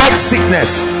reject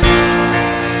sickness.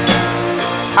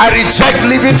 I reject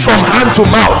living from hand to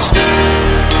mouth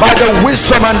by the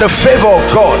wisdom and the favor of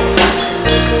God.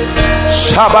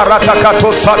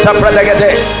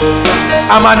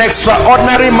 I'm an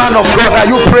extraordinary man of God. Are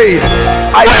you praying?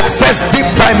 I access deep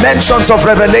dimensions of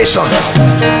revelations,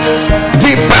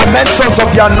 deep dimensions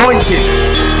of the anointing.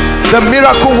 The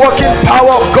miracle working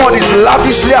power of God is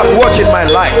lavishly at work in my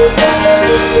life.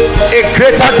 A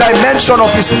greater dimension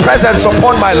of his presence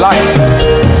upon my life.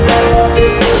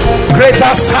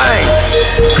 Greater signs,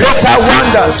 greater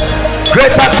wonders,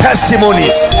 greater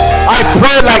testimonies. I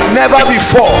pray like never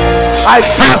before. I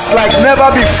fast like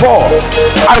never before.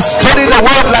 I study the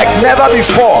word like never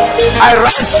before. I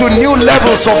rise to new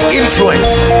levels of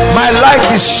influence. My light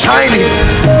is shining.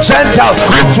 Gentiles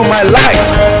come to my light.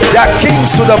 They are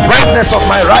kings to the brightness of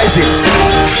my rising.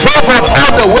 Favored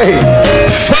all the way.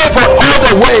 Favored all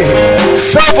the way.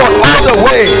 Favored all the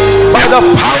way by the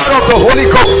power of the Holy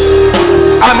Ghost.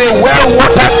 I'm a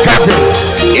well-watered garden.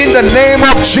 In the name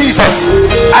of Jesus,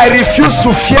 I refuse to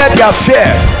fear their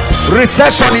fear.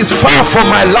 Recession is far from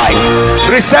my life.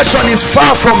 Recession is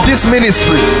far from this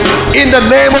ministry. In the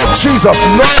name of Jesus,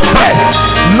 no death,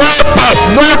 no death,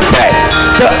 no death.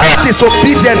 The earth is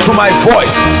obedient to my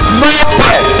voice. No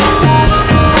death.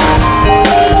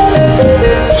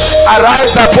 I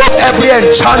rise above every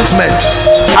enchantment.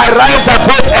 I rise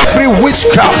above every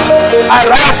witchcraft. I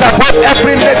rise above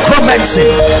every necromancy,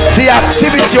 the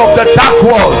activity of the dark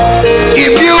world.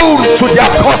 Immune to their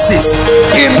curses,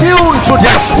 immune to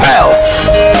their spells.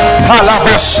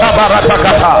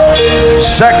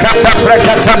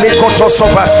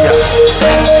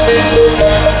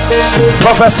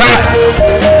 Prophesy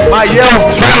my year of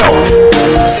triumph,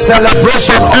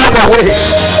 celebration all the way.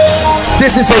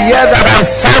 This is a year that I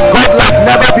serve God like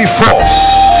never before.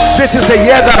 This is a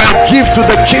year that I give to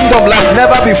the kingdom like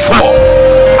never before.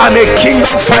 I'm a kingdom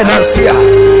financier.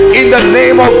 In the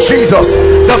name of Jesus,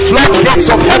 the floodgates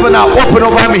of heaven are open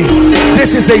over me.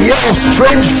 This is a year of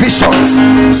strange visions,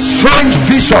 strange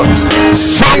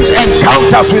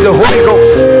encounters with the Holy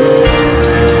Ghost.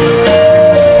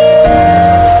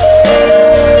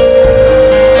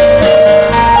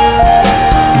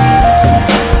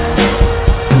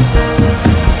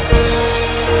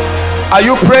 Are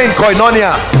you praying,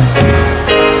 Koinonia?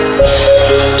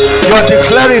 You're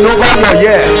declaring over your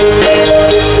year.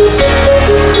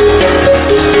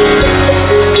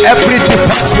 Every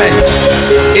department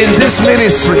in this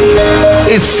ministry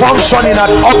is functioning at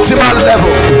optimal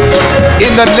level.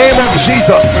 In the name of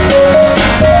Jesus,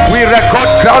 we record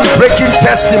groundbreaking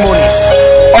testimonies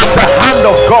of the hand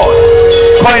of God.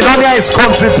 Koinonia is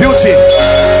contributing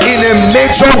in a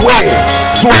major way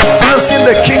to advancing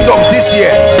the kingdom this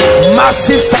year.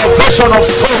 Massive salvation of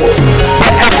souls, the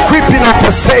equipping of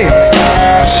the saints.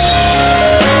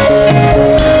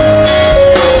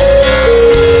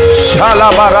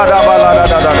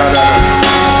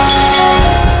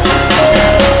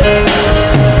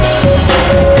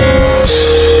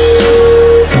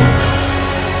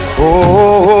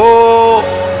 Oh,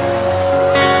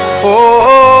 oh,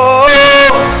 oh,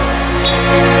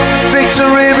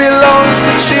 victory belongs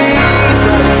to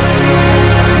Jesus.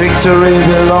 Victory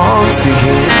belongs to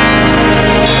him.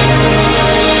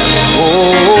 Oh,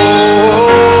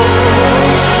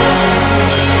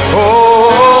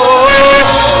 oh,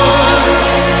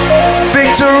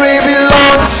 victory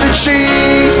belongs to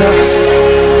Jesus.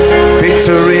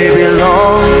 Victory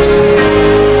belongs.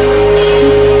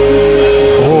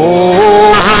 Oh,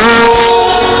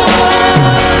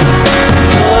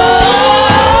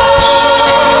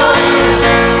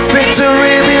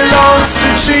 victory belongs to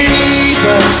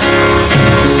Jesus.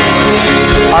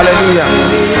 Hallelujah.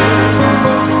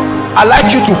 I'd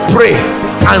like you to pray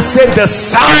and say, the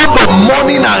sound of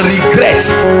mourning and regret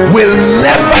will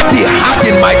never be heard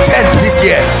in my tent this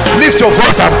year. Lift your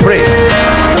voice and pray.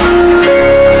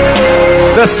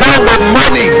 The sound of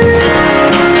mourning,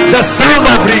 the sound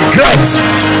of regret,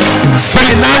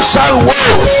 financial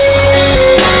woes,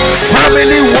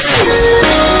 family woes,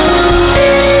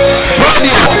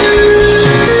 failure,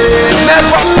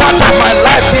 never part of my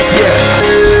life this year.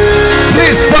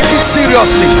 Please take it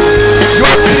seriously. You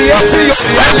are creating your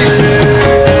reality.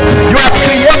 You are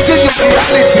creating your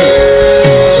reality.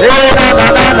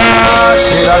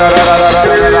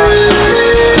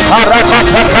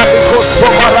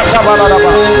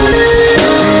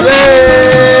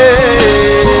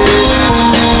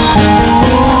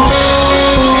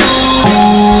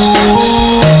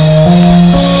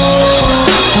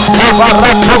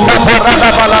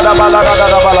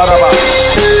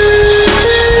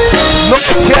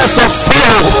 tears of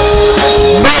sorrow.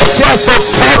 No tears of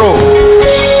sorrow.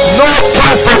 No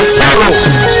tears of sorrow.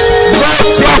 No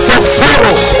tears of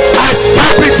sorrow. I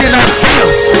stop it in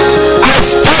advance. I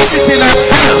stop it in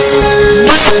advance.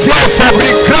 No tears of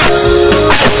regret.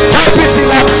 I stop it in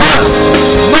advance.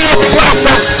 No tears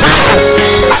of sorrow.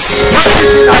 I stop it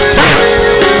in advance.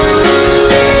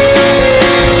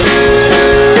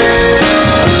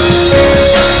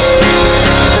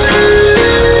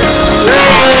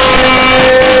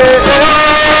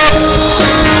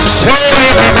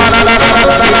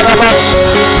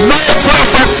 No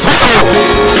tears of sorrow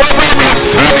over my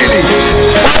family,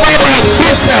 over my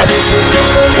business,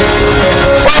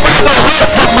 over the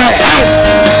rest of my hands.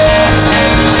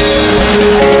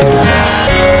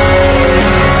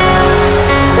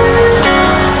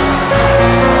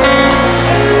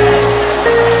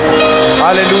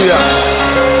 Hallelujah.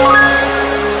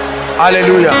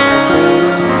 Hallelujah.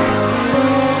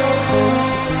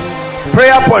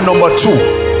 Prayer point number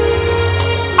 2.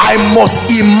 I must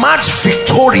emerge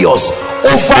victorious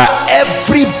over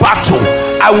every battle.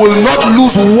 I will not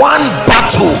lose one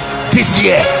battle this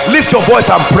year. Lift your voice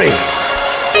and pray.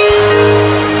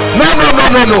 No.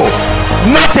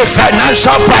 Not a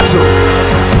financial battle.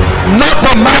 Not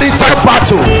a marital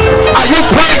battle. Are you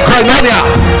praying, Koinonia?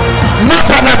 Not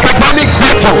an academic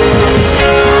battle.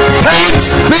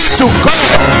 Thanks be to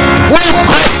God who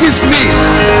causes me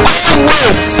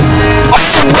always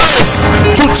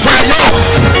to triumph.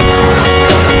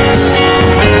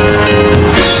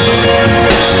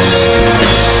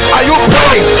 Are you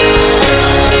praying?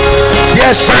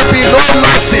 There shall be no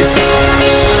losses.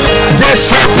 There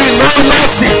shall be no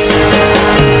losses.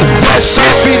 There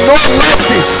shall be no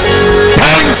losses.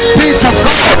 Thanks be to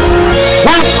God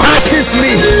who causes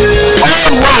me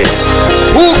always,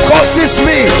 who causes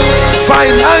me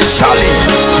financially,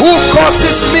 who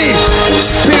causes me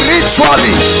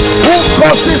spiritually, who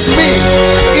causes me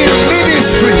in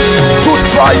ministry to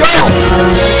triumph.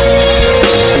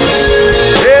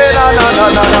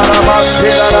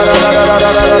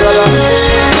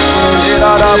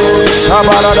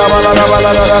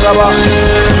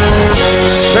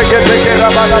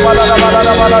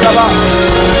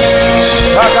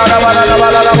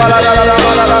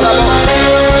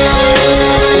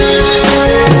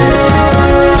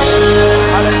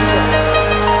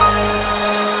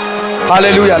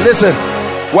 Hallelujah. Listen,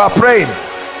 we are praying.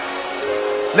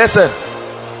 Listen,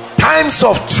 times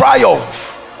of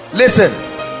triumph. Listen,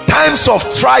 times of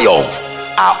triumph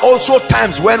are also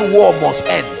times when war must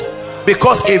end,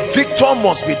 because a victor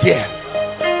must be there.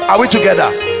 Are we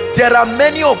together? There are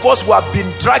many of us who have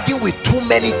been dragging with too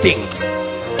many things.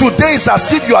 Today is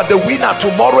as if you are the winner,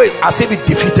 tomorrow as if it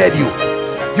defeated you.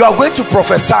 You are going to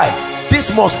prophesy,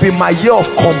 this must be my year of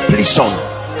completion.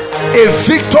 A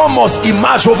victor must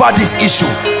emerge over this issue.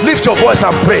 Lift your voice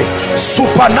and pray.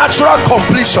 Supernatural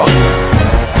completion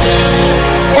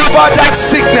over that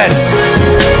sickness.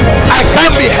 I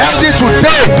can't be healthy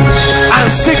today and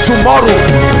sick tomorrow.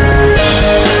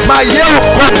 My year of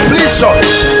completion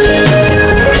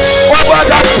over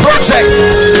that project.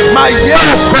 My year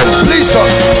of completion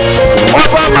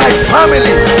over my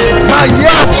family. My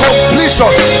year of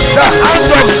completion. The hand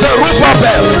of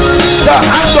Zerubbabel, the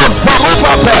hand of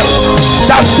Zerubbabel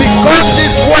that began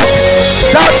this work,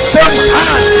 that same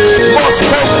hand must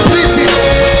complete it.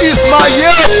 Is my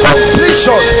year of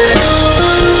completion.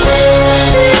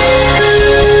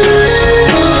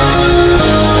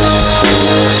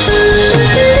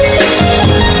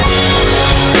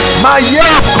 My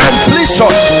year of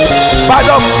completion by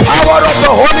the power of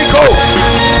the Holy Ghost.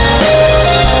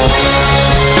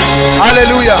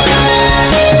 Hallelujah.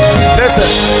 Listen,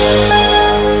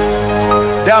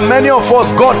 there are many of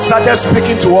us, God started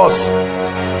speaking to us,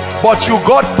 but you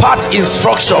got part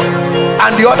instruction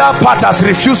and the other part has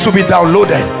refused to be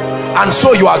downloaded, and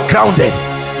so you are grounded.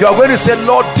 You are going to say,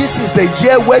 Lord, this is the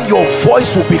year when your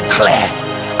voice will be clear.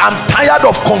 I'm tired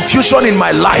of confusion in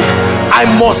my life. I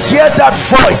must hear that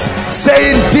voice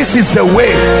saying, this is the way,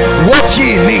 walk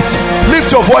ye in it. Lift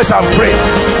your voice and pray.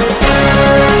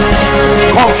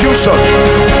 Confusion.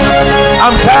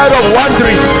 I'm tired of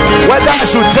wondering whether I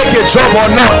should take a job or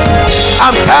not.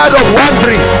 I'm tired of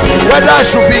wondering whether I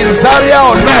should be in Zaria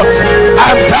or not.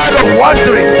 I'm tired of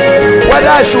wondering whether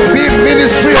I should be in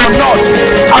ministry or not.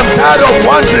 I'm tired of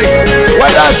wondering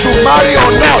whether I should marry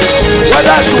or not,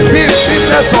 whether I should be in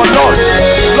business or not.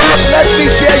 Lord, let me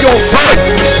hear your voice,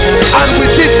 and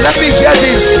with it let me hear the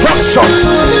instructions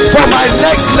for my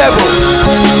next level.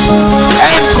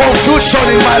 End confusion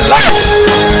in my life.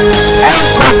 End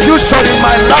confusion in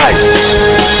my life.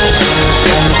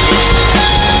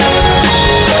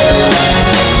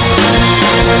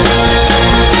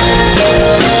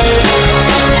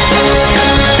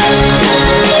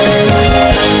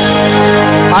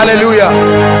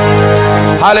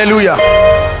 Hallelujah.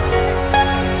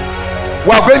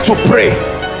 We are going to pray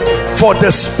for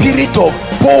the spirit of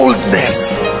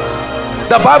boldness.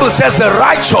 The Bible says the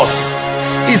righteous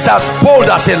is as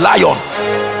bold as a lion.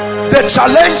 The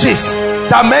challenges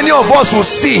that many of us will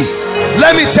see,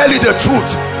 let me tell you the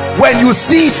truth, when you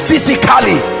see it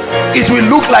physically, it will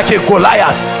look like a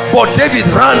Goliath, but David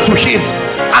ran to him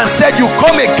and said, you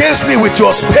come against me with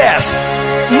your spears.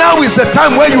 Now is the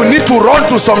time where you need to run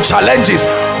to some challenges,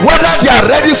 whether they are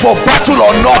ready for battle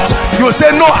or not. You say,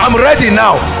 no, I'm ready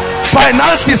now.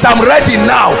 Finances, I'm ready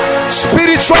now.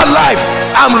 Spiritual life,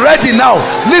 I'm ready now.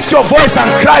 Lift your voice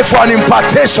and cry for an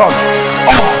impartation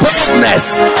of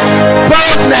boldness.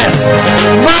 Boldness.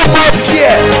 No more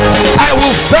fear. I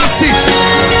will face it.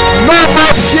 No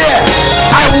more fear.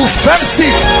 I will face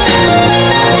it.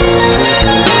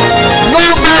 No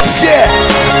more fear.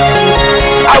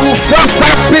 I will face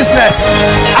that business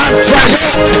and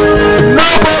triumph. No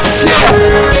more fear.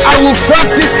 I will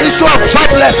face this issue of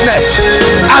joblessness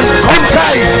and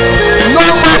conquer it. No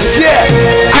more fear.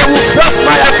 I will face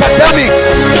my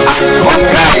academics and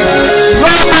conquer it.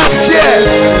 No more fear.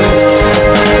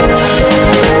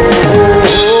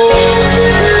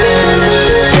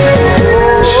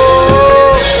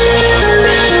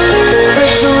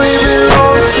 Victory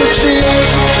belongs to Jesus.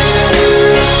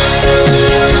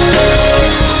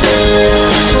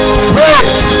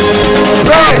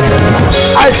 Pray.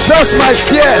 I face my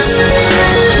fears.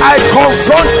 I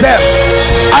confront them.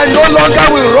 I no longer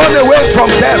will run away from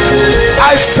them.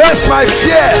 I face my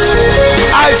fears.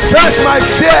 I face my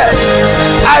fears.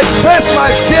 I face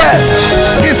my fears.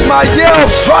 It's my year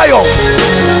of triumph.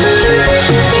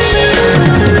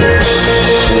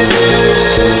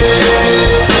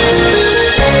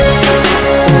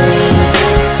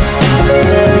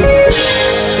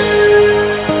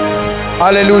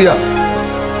 Hallelujah.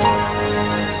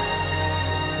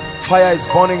 Fire is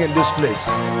burning in this place.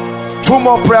 2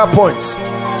 more prayer points.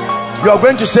 You are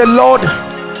going to say, Lord,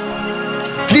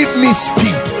 give me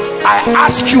speed. I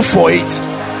ask you for it.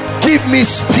 Give me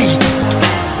speed.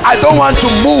 I don't want to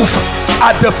move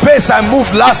at the pace I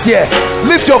moved last year.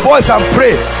 Lift your voice and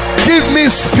pray. Give me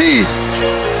speed.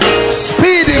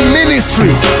 Speed in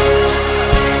ministry.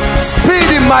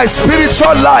 Speed in my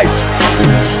spiritual life.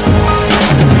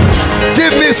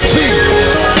 Give me speed.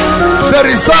 The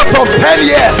result of 10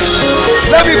 years,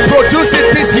 let me produce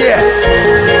it this year.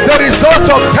 The result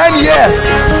of 10 years,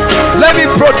 let me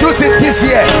produce it this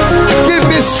year. Give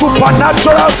me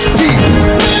supernatural speed.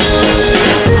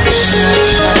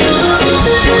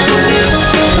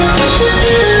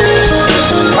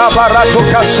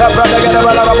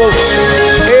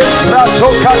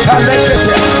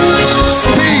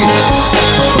 Speed.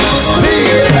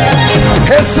 Speed.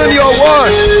 Hasten your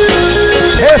word.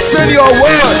 Hasten your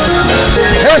word.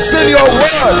 Hasten your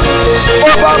word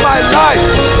over my life.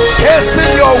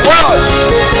 Hasten your word.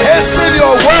 Hasten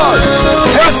your word.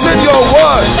 Hasten your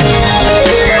word.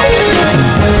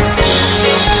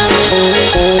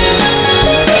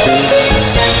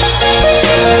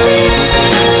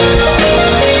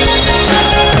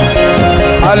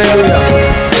 Hallelujah.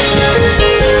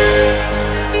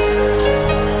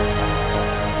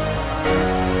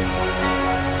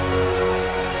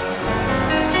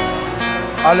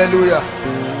 Hallelujah.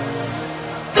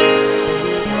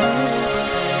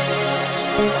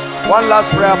 One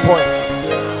last prayer point,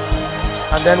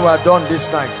 and then we are done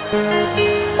this night.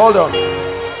 Hold on.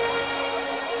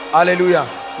 Hallelujah.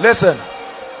 Listen.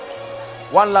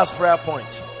 One last prayer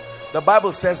point. The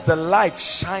Bible says the light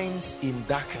shines in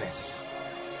darkness.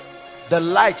 The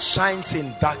light shines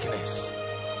in darkness.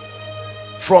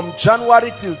 From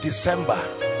January till December,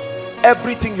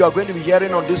 everything you are going to be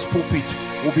hearing on this pulpit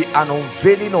will be an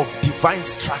unveiling of divine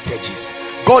strategies.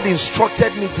 God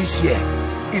instructed me this year.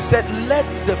 He said, let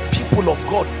the people of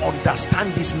God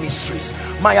understand these mysteries.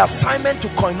 My assignment to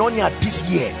Koinonia this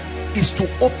year is to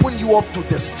open you up to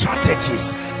the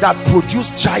strategies that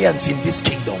produce giants in this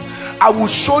kingdom. I will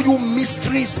show you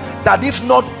mysteries that if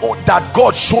not that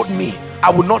God showed me, I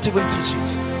will not even teach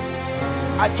it.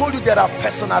 I told you there are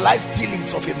personalized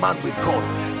dealings of a man with God.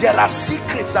 There are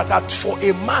secrets that are for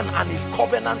a man and his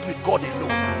covenant with God alone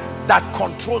that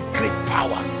control great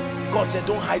power. God said,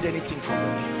 don't hide anything from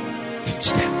your people.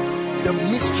 Teach them the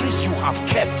mysteries you have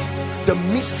kept, the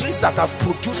mysteries that have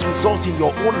produced result in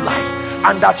your own life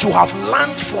and that you have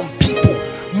learned from people,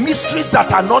 mysteries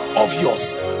that are not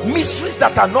obvious, mysteries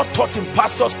that are not taught in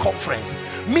pastors' conference,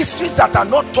 mysteries that are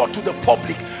not taught to the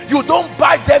public. You don't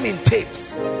buy them in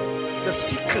tapes. The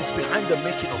secrets behind the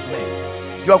making of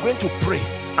men. You are going to pray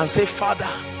and say, Father,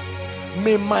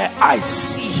 may my eyes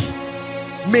see,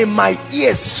 may my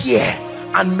ears hear,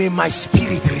 and may my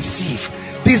spirit receive.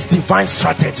 these divine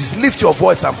strategies. Lift your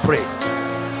voice and pray.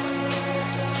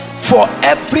 For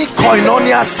every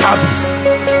koinonia service,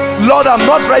 Lord, I'm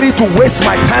not ready to waste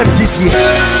my time this year.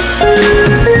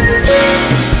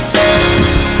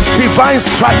 Divine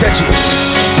strategies,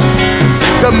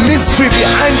 the mystery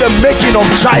behind the making of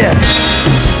giants,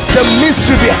 the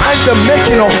mystery behind the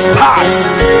making of stars,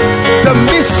 the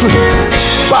mystery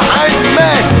behind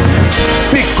men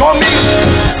becoming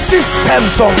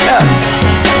systems on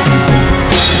earth.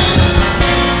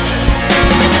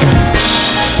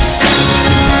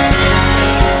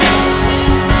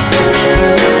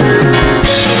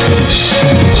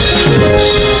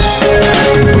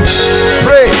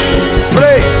 Pray,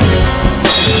 pray.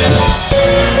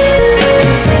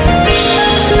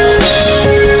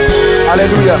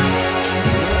 Hallelujah.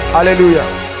 Hallelujah.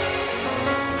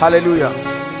 Hallelujah.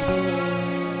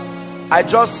 I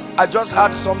just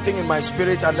had something in my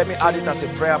spirit, and let me add it as a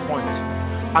prayer point.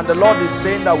 And the Lord is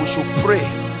saying that we should pray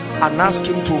and ask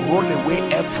him to roll away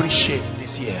every shame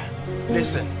this year.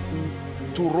 Listen,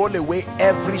 to roll away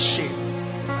every shame.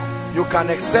 You can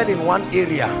excel in one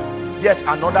area, yet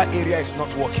another area is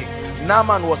not working.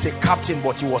 Naaman was a captain,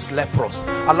 but he was leprous.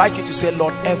 I'd like you to say,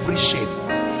 Lord, every shame,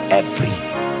 every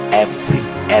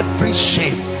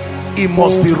shame, it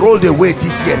must be rolled away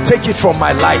this year. Take it from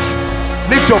my life.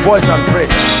 Lift your voice and pray.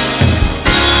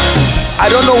 I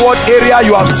don't know what area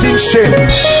you have seen shame,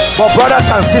 but brothers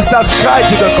and sisters, cry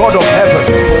to the God of heaven.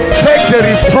 Take the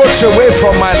reproach away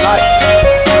from my life.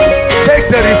 Take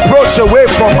the reproach away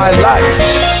from my life.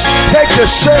 Take the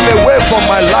shame away from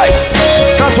my life.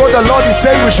 That's what the Lord is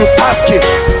saying we should ask him.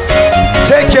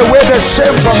 Take away the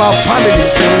shame from our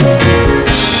families.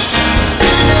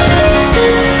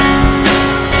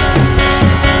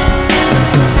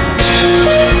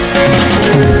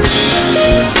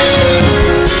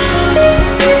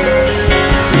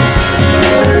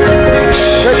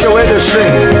 Take away the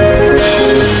shame.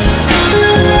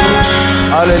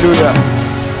 Hallelujah.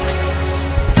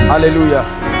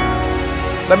 Hallelujah.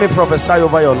 Let me prophesy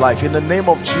over your life in the name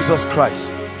of Jesus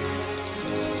Christ.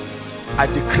 I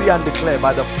decree and declare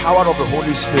by the power of the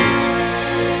Holy Spirit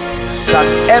that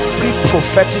every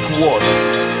prophetic word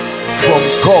from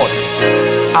God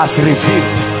as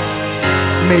revealed,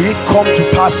 may it come to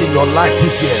pass in your life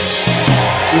this year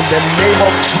in the name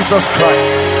of Jesus Christ.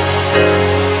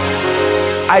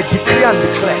 I decree and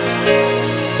declare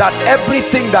that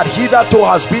everything that hitherto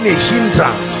has been a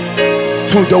hindrance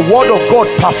to the word of God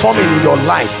performing in your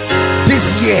life,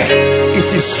 this year it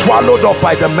is swallowed up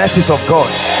by the mercies of God.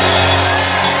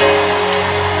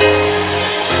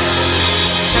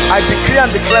 I decree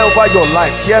and declare over your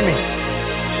life, hear me,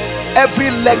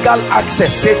 every legal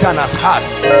access Satan has had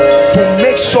to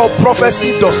make sure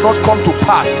prophecy does not come to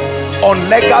pass on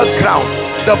legal ground,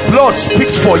 the blood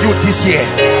speaks for you this year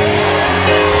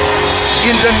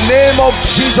in the name of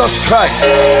Jesus Christ.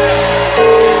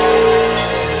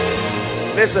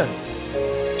 Listen,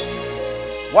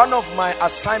 one of my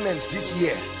assignments this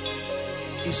year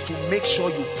is to make sure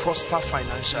you prosper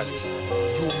financially.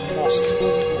 You must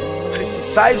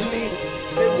criticize me,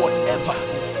 say whatever.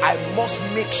 I must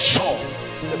make sure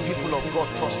the people of God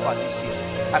prosper this year.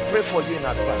 I pray for you in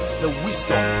advance, the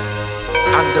wisdom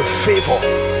and the favor,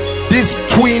 these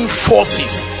twin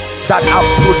forces that have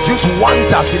produced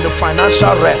wonders in the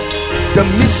financial realm, the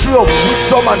mystery of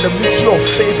wisdom and the mystery of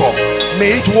favor,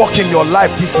 may it work in your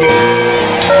life this year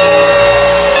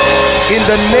in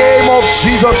the name of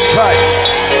Jesus Christ.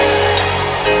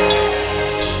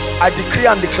 I decree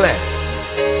and declare,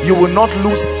 you will not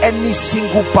lose any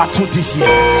single battle this year.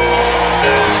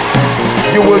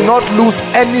 You will not lose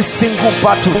any single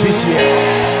battle this year.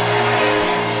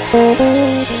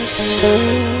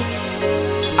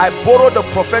 I borrow the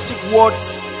prophetic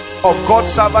words of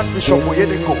God's servant Bishop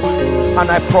Oyedeko,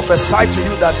 and I prophesy to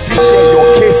you that this year your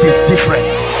case is different.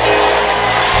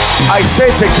 I say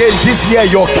it again, this year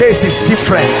your case is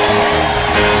different.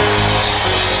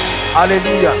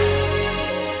 Hallelujah.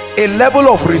 A level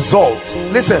of results.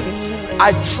 Listen,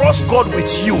 I trust God with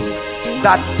you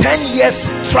that 10 years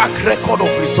track record of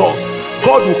results,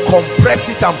 God will compress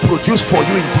it and produce for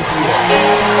you in this year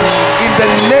in the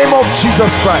name of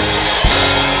Jesus Christ.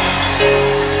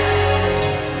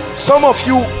 Some of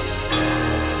you,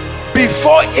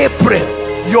 before April,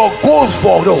 your goal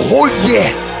for the whole year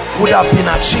would have been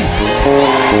achieved.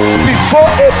 Before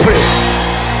April,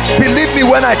 believe me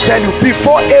when I tell you,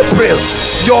 before April,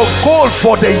 your goal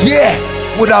for the year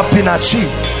would have been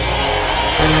achieved.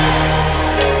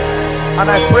 And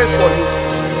I pray for you,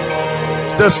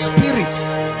 the spirit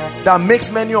that makes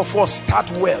many of us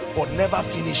start well but never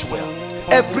finish well,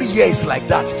 Every year is like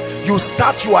that. You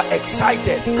start, you are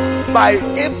excited. By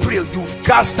April, you've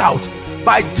gassed out.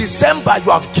 By December,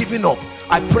 you have given up.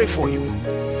 I pray for you.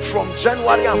 From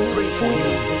January, I'm praying for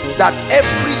you that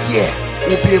every year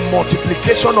will be a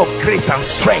multiplication of grace and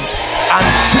strength and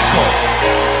vigor.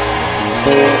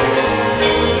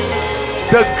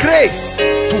 The grace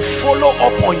to follow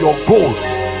up on your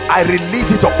goals, I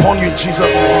release it upon you in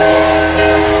Jesus' name.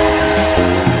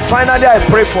 Finally, I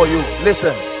pray for you.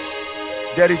 Listen,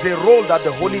 there is a role that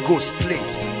the Holy Ghost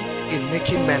plays in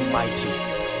making men mighty.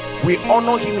 We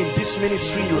honor him in this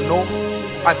ministry, you know.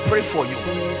 I pray for you.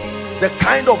 The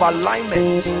kind of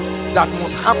alignment that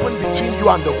must happen between you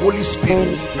and the Holy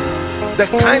Spirit, the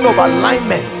kind of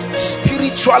alignment,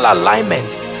 spiritual alignment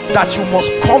that you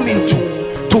must come into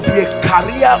to be a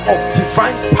carrier of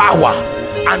divine power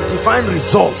and divine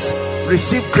results.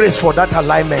 Receive grace for that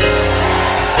alignment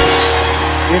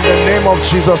in the name of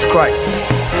Jesus Christ.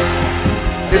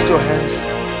 Lift your hands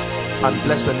and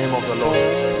bless the name of the Lord.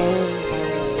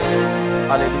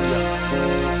 Hallelujah.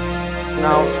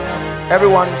 Now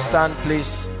everyone stand,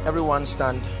 please. Everyone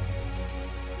stand.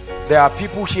 There are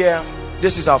people here.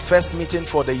 This is our first meeting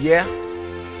for the year,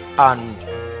 and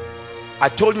I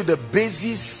told you the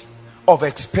basis of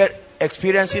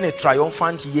experiencing a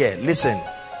triumphant year, listen,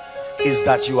 is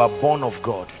that you are born of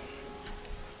God.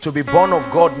 To be born of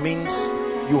God means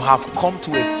you have come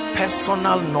to a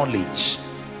personal knowledge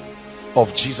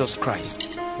of Jesus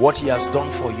Christ, what he has done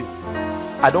for you.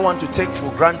 I don't want to take for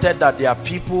granted that there are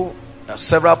people,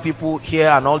 several people here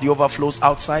and all the overflows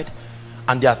outside,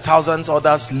 and there are thousands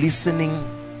others listening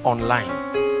online.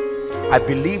 I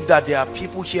believe that there are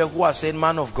people here who are saying,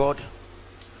 man of God,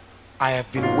 I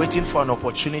have been waiting for an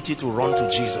opportunity to run to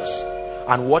Jesus,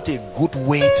 and what a good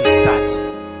way to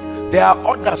start. There are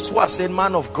others who are saying,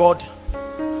 man of God,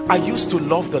 I used to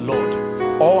love the Lord,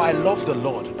 or I love the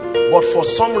Lord, but for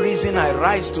some reason I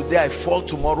rise today, I fall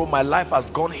tomorrow, my life has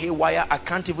gone haywire, I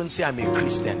can't even say I'm a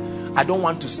Christian. I don't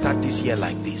want to start this year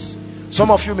like this.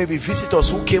 Some of you may be visitors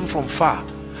who came from far.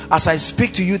 As I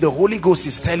speak to you, the Holy Ghost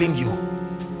is telling you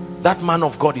that man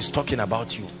of God is talking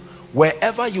about you.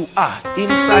 Wherever you are,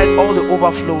 inside all the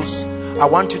overflows, I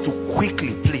want you to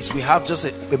quickly, please, we have just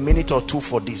a minute or two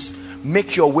for this.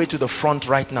 Make your way to the front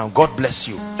right now. God bless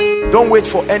you. Don't wait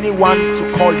for anyone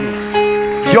to call you.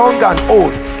 Young and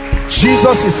old,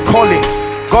 Jesus is calling.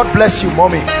 God bless you,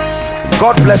 mommy.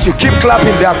 God bless you. Keep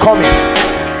clapping, they are coming.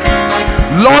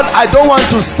 Lord, I don't want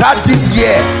to start this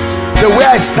year the way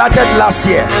I started last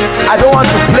year. I don't want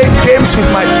to play games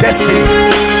with my destiny.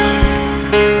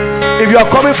 If you are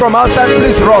coming from outside,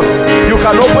 please run. You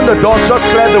can open the doors, just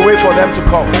clear the way for them to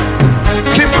come.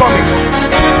 Keep coming.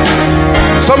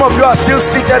 Some of you are still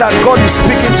seated and God is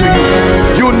speaking to you.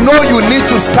 You know you need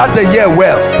to start the year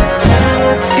well.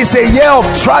 It's a year of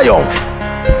triumph,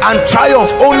 and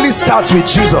triumph only starts with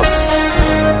Jesus.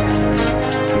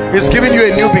 He's giving you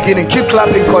a new beginning. Keep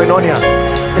clapping, Koinonia.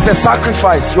 It's a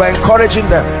sacrifice. You are encouraging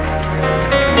them.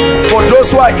 For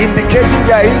those who are indicating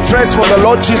their interest for the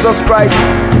Lord Jesus Christ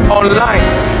online,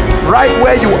 right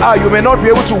where you are, you may not be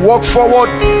able to walk forward,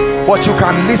 but you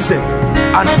can listen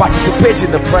and participate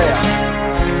in the prayer.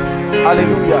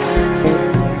 Hallelujah.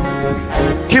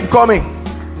 Keep coming.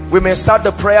 We may start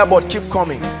the prayer, but keep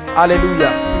coming.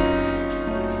 Hallelujah.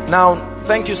 Now,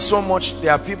 thank you so much.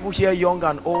 There are people here, young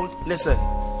and old. Listen,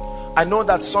 I know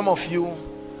that some of you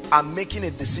are making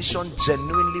a decision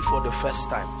genuinely for the first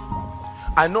time.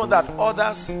 I know that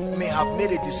others may have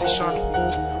made a decision,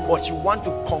 but you want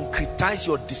to concretize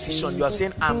your decision. You are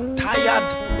saying, I'm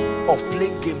tired of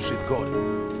playing games with God.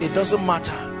 It doesn't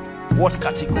matter what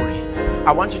category.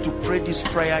 I want you to pray this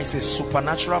prayer. It's a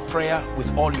supernatural prayer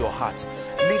with all your heart.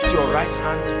 Lift your right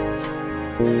hand.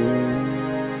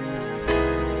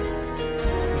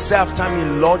 Say after me,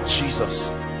 Lord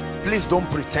Jesus. Please don't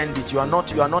pretend it. You are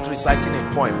not reciting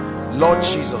a poem. Lord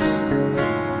Jesus,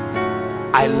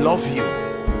 I love you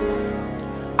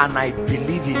and I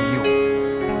believe in you.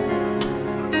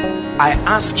 I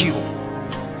ask you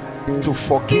to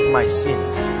forgive my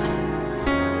sins.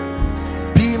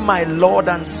 Be my Lord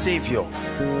and Savior.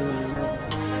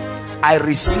 I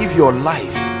receive your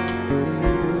life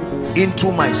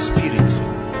into my spirit,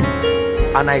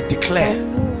 and I declare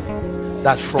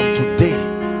that from today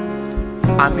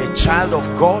I'm a child of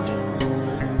God.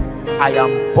 I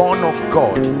am born of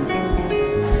God.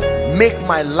 Make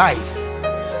my life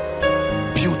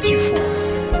beautiful.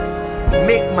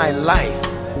 Make my life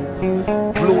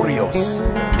glorious.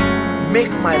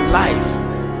 Make my life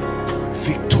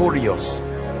victorious.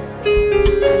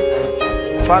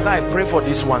 Father, I pray for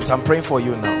these ones. I'm praying for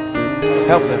you now.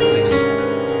 Help them, please.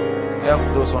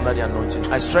 Help those under the anointing.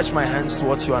 I stretch my hands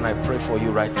towards you and I pray for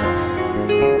you right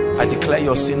now. I declare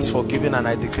your sins forgiven, and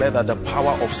I declare that the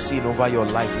power of sin over your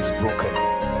life is broken.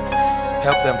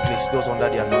 Help them, please, those under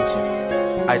the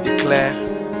anointing. I declare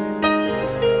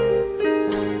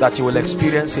that you will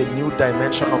experience a new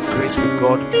dimension of grace with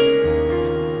God.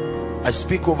 I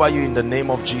speak over you in the name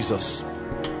of Jesus,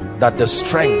 that the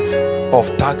strength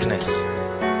of darkness,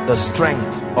 the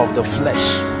strength of the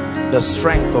flesh, the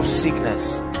strength of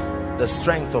sickness, the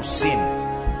strength of sin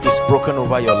is broken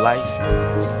over your life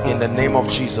in the name of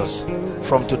Jesus.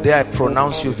 From today I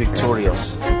pronounce you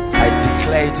victorious. I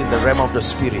declare it in the realm of the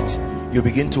spirit. You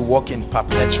begin to walk in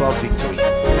perpetual victory,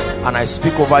 and I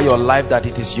speak over your life that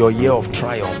it is your year of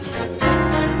triumph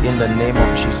in the name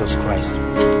of Jesus Christ.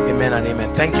 Amen and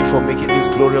amen. Thank you for making this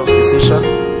glorious decision.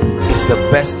 It's the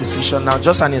best decision. Now,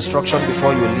 just an instruction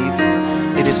before you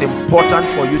leave. It is important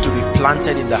for you to be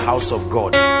planted in the house of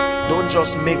God. Don't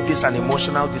just make this an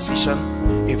emotional decision.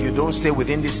 If you don't stay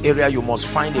within this area, you must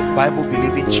find a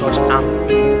Bible-believing church and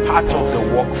be part of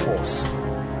the workforce.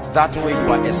 That way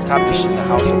you are established in the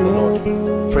house of the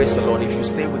Lord. Praise the Lord. If you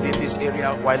stay within this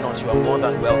area, why not? You are more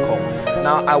than welcome.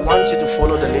 Now, I want you to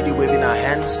follow the lady waving her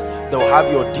hands. They'll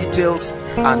have your details,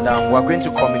 and we're going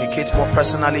to communicate more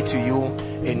personally to you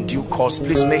in due course.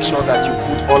 Please make sure that you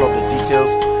put all of the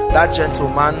details. That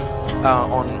gentleman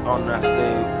on the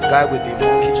guy with the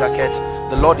monkey jacket,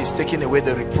 the Lord is taking away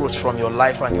the reproach from your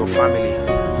life and your family.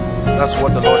 That's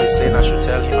what the Lord is saying I should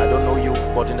tell him. I don't know you,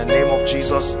 but in the name of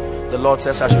Jesus, the Lord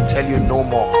says I should tell you no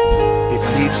more. It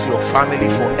leaves your family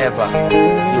forever.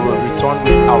 You will return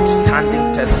with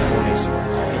outstanding testimonies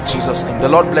in Jesus' name. The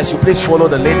Lord bless you. Please follow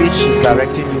the lady. She's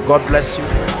directing you. God bless you.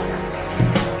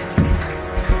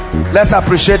 Let's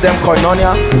appreciate them,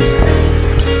 Koinonia.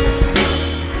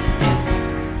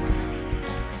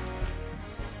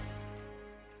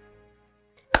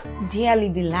 Dearly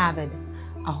beloved,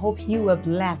 I hope you were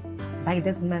blessed by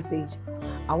this message.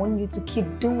 I want you to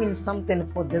keep doing something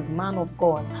for this man of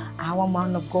God, our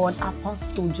man of God,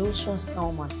 Apostle Joshua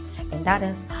Selman. And that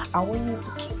is, I want you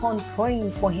to keep on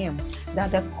praying for him,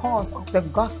 that the cause of the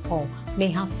gospel may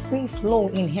have free flow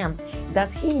in him,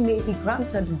 that he may be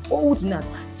granted boldness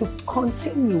to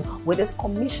continue with this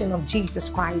commission of Jesus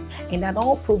Christ, and that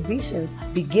all provisions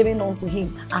be given unto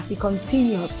him as he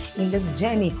continues in this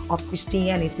journey of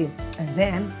Christianity. And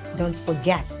then don't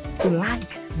forget to like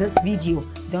this video.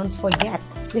 Don't forget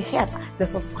to hit the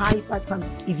subscribe button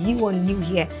if you are new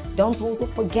here. Don't also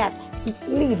forget to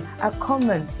leave a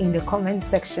comment in the comment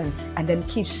section, and then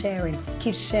keep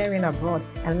sharing abroad,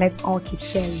 and let's all keep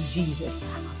sharing Jesus.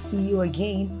 I'll see you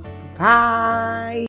again. Bye.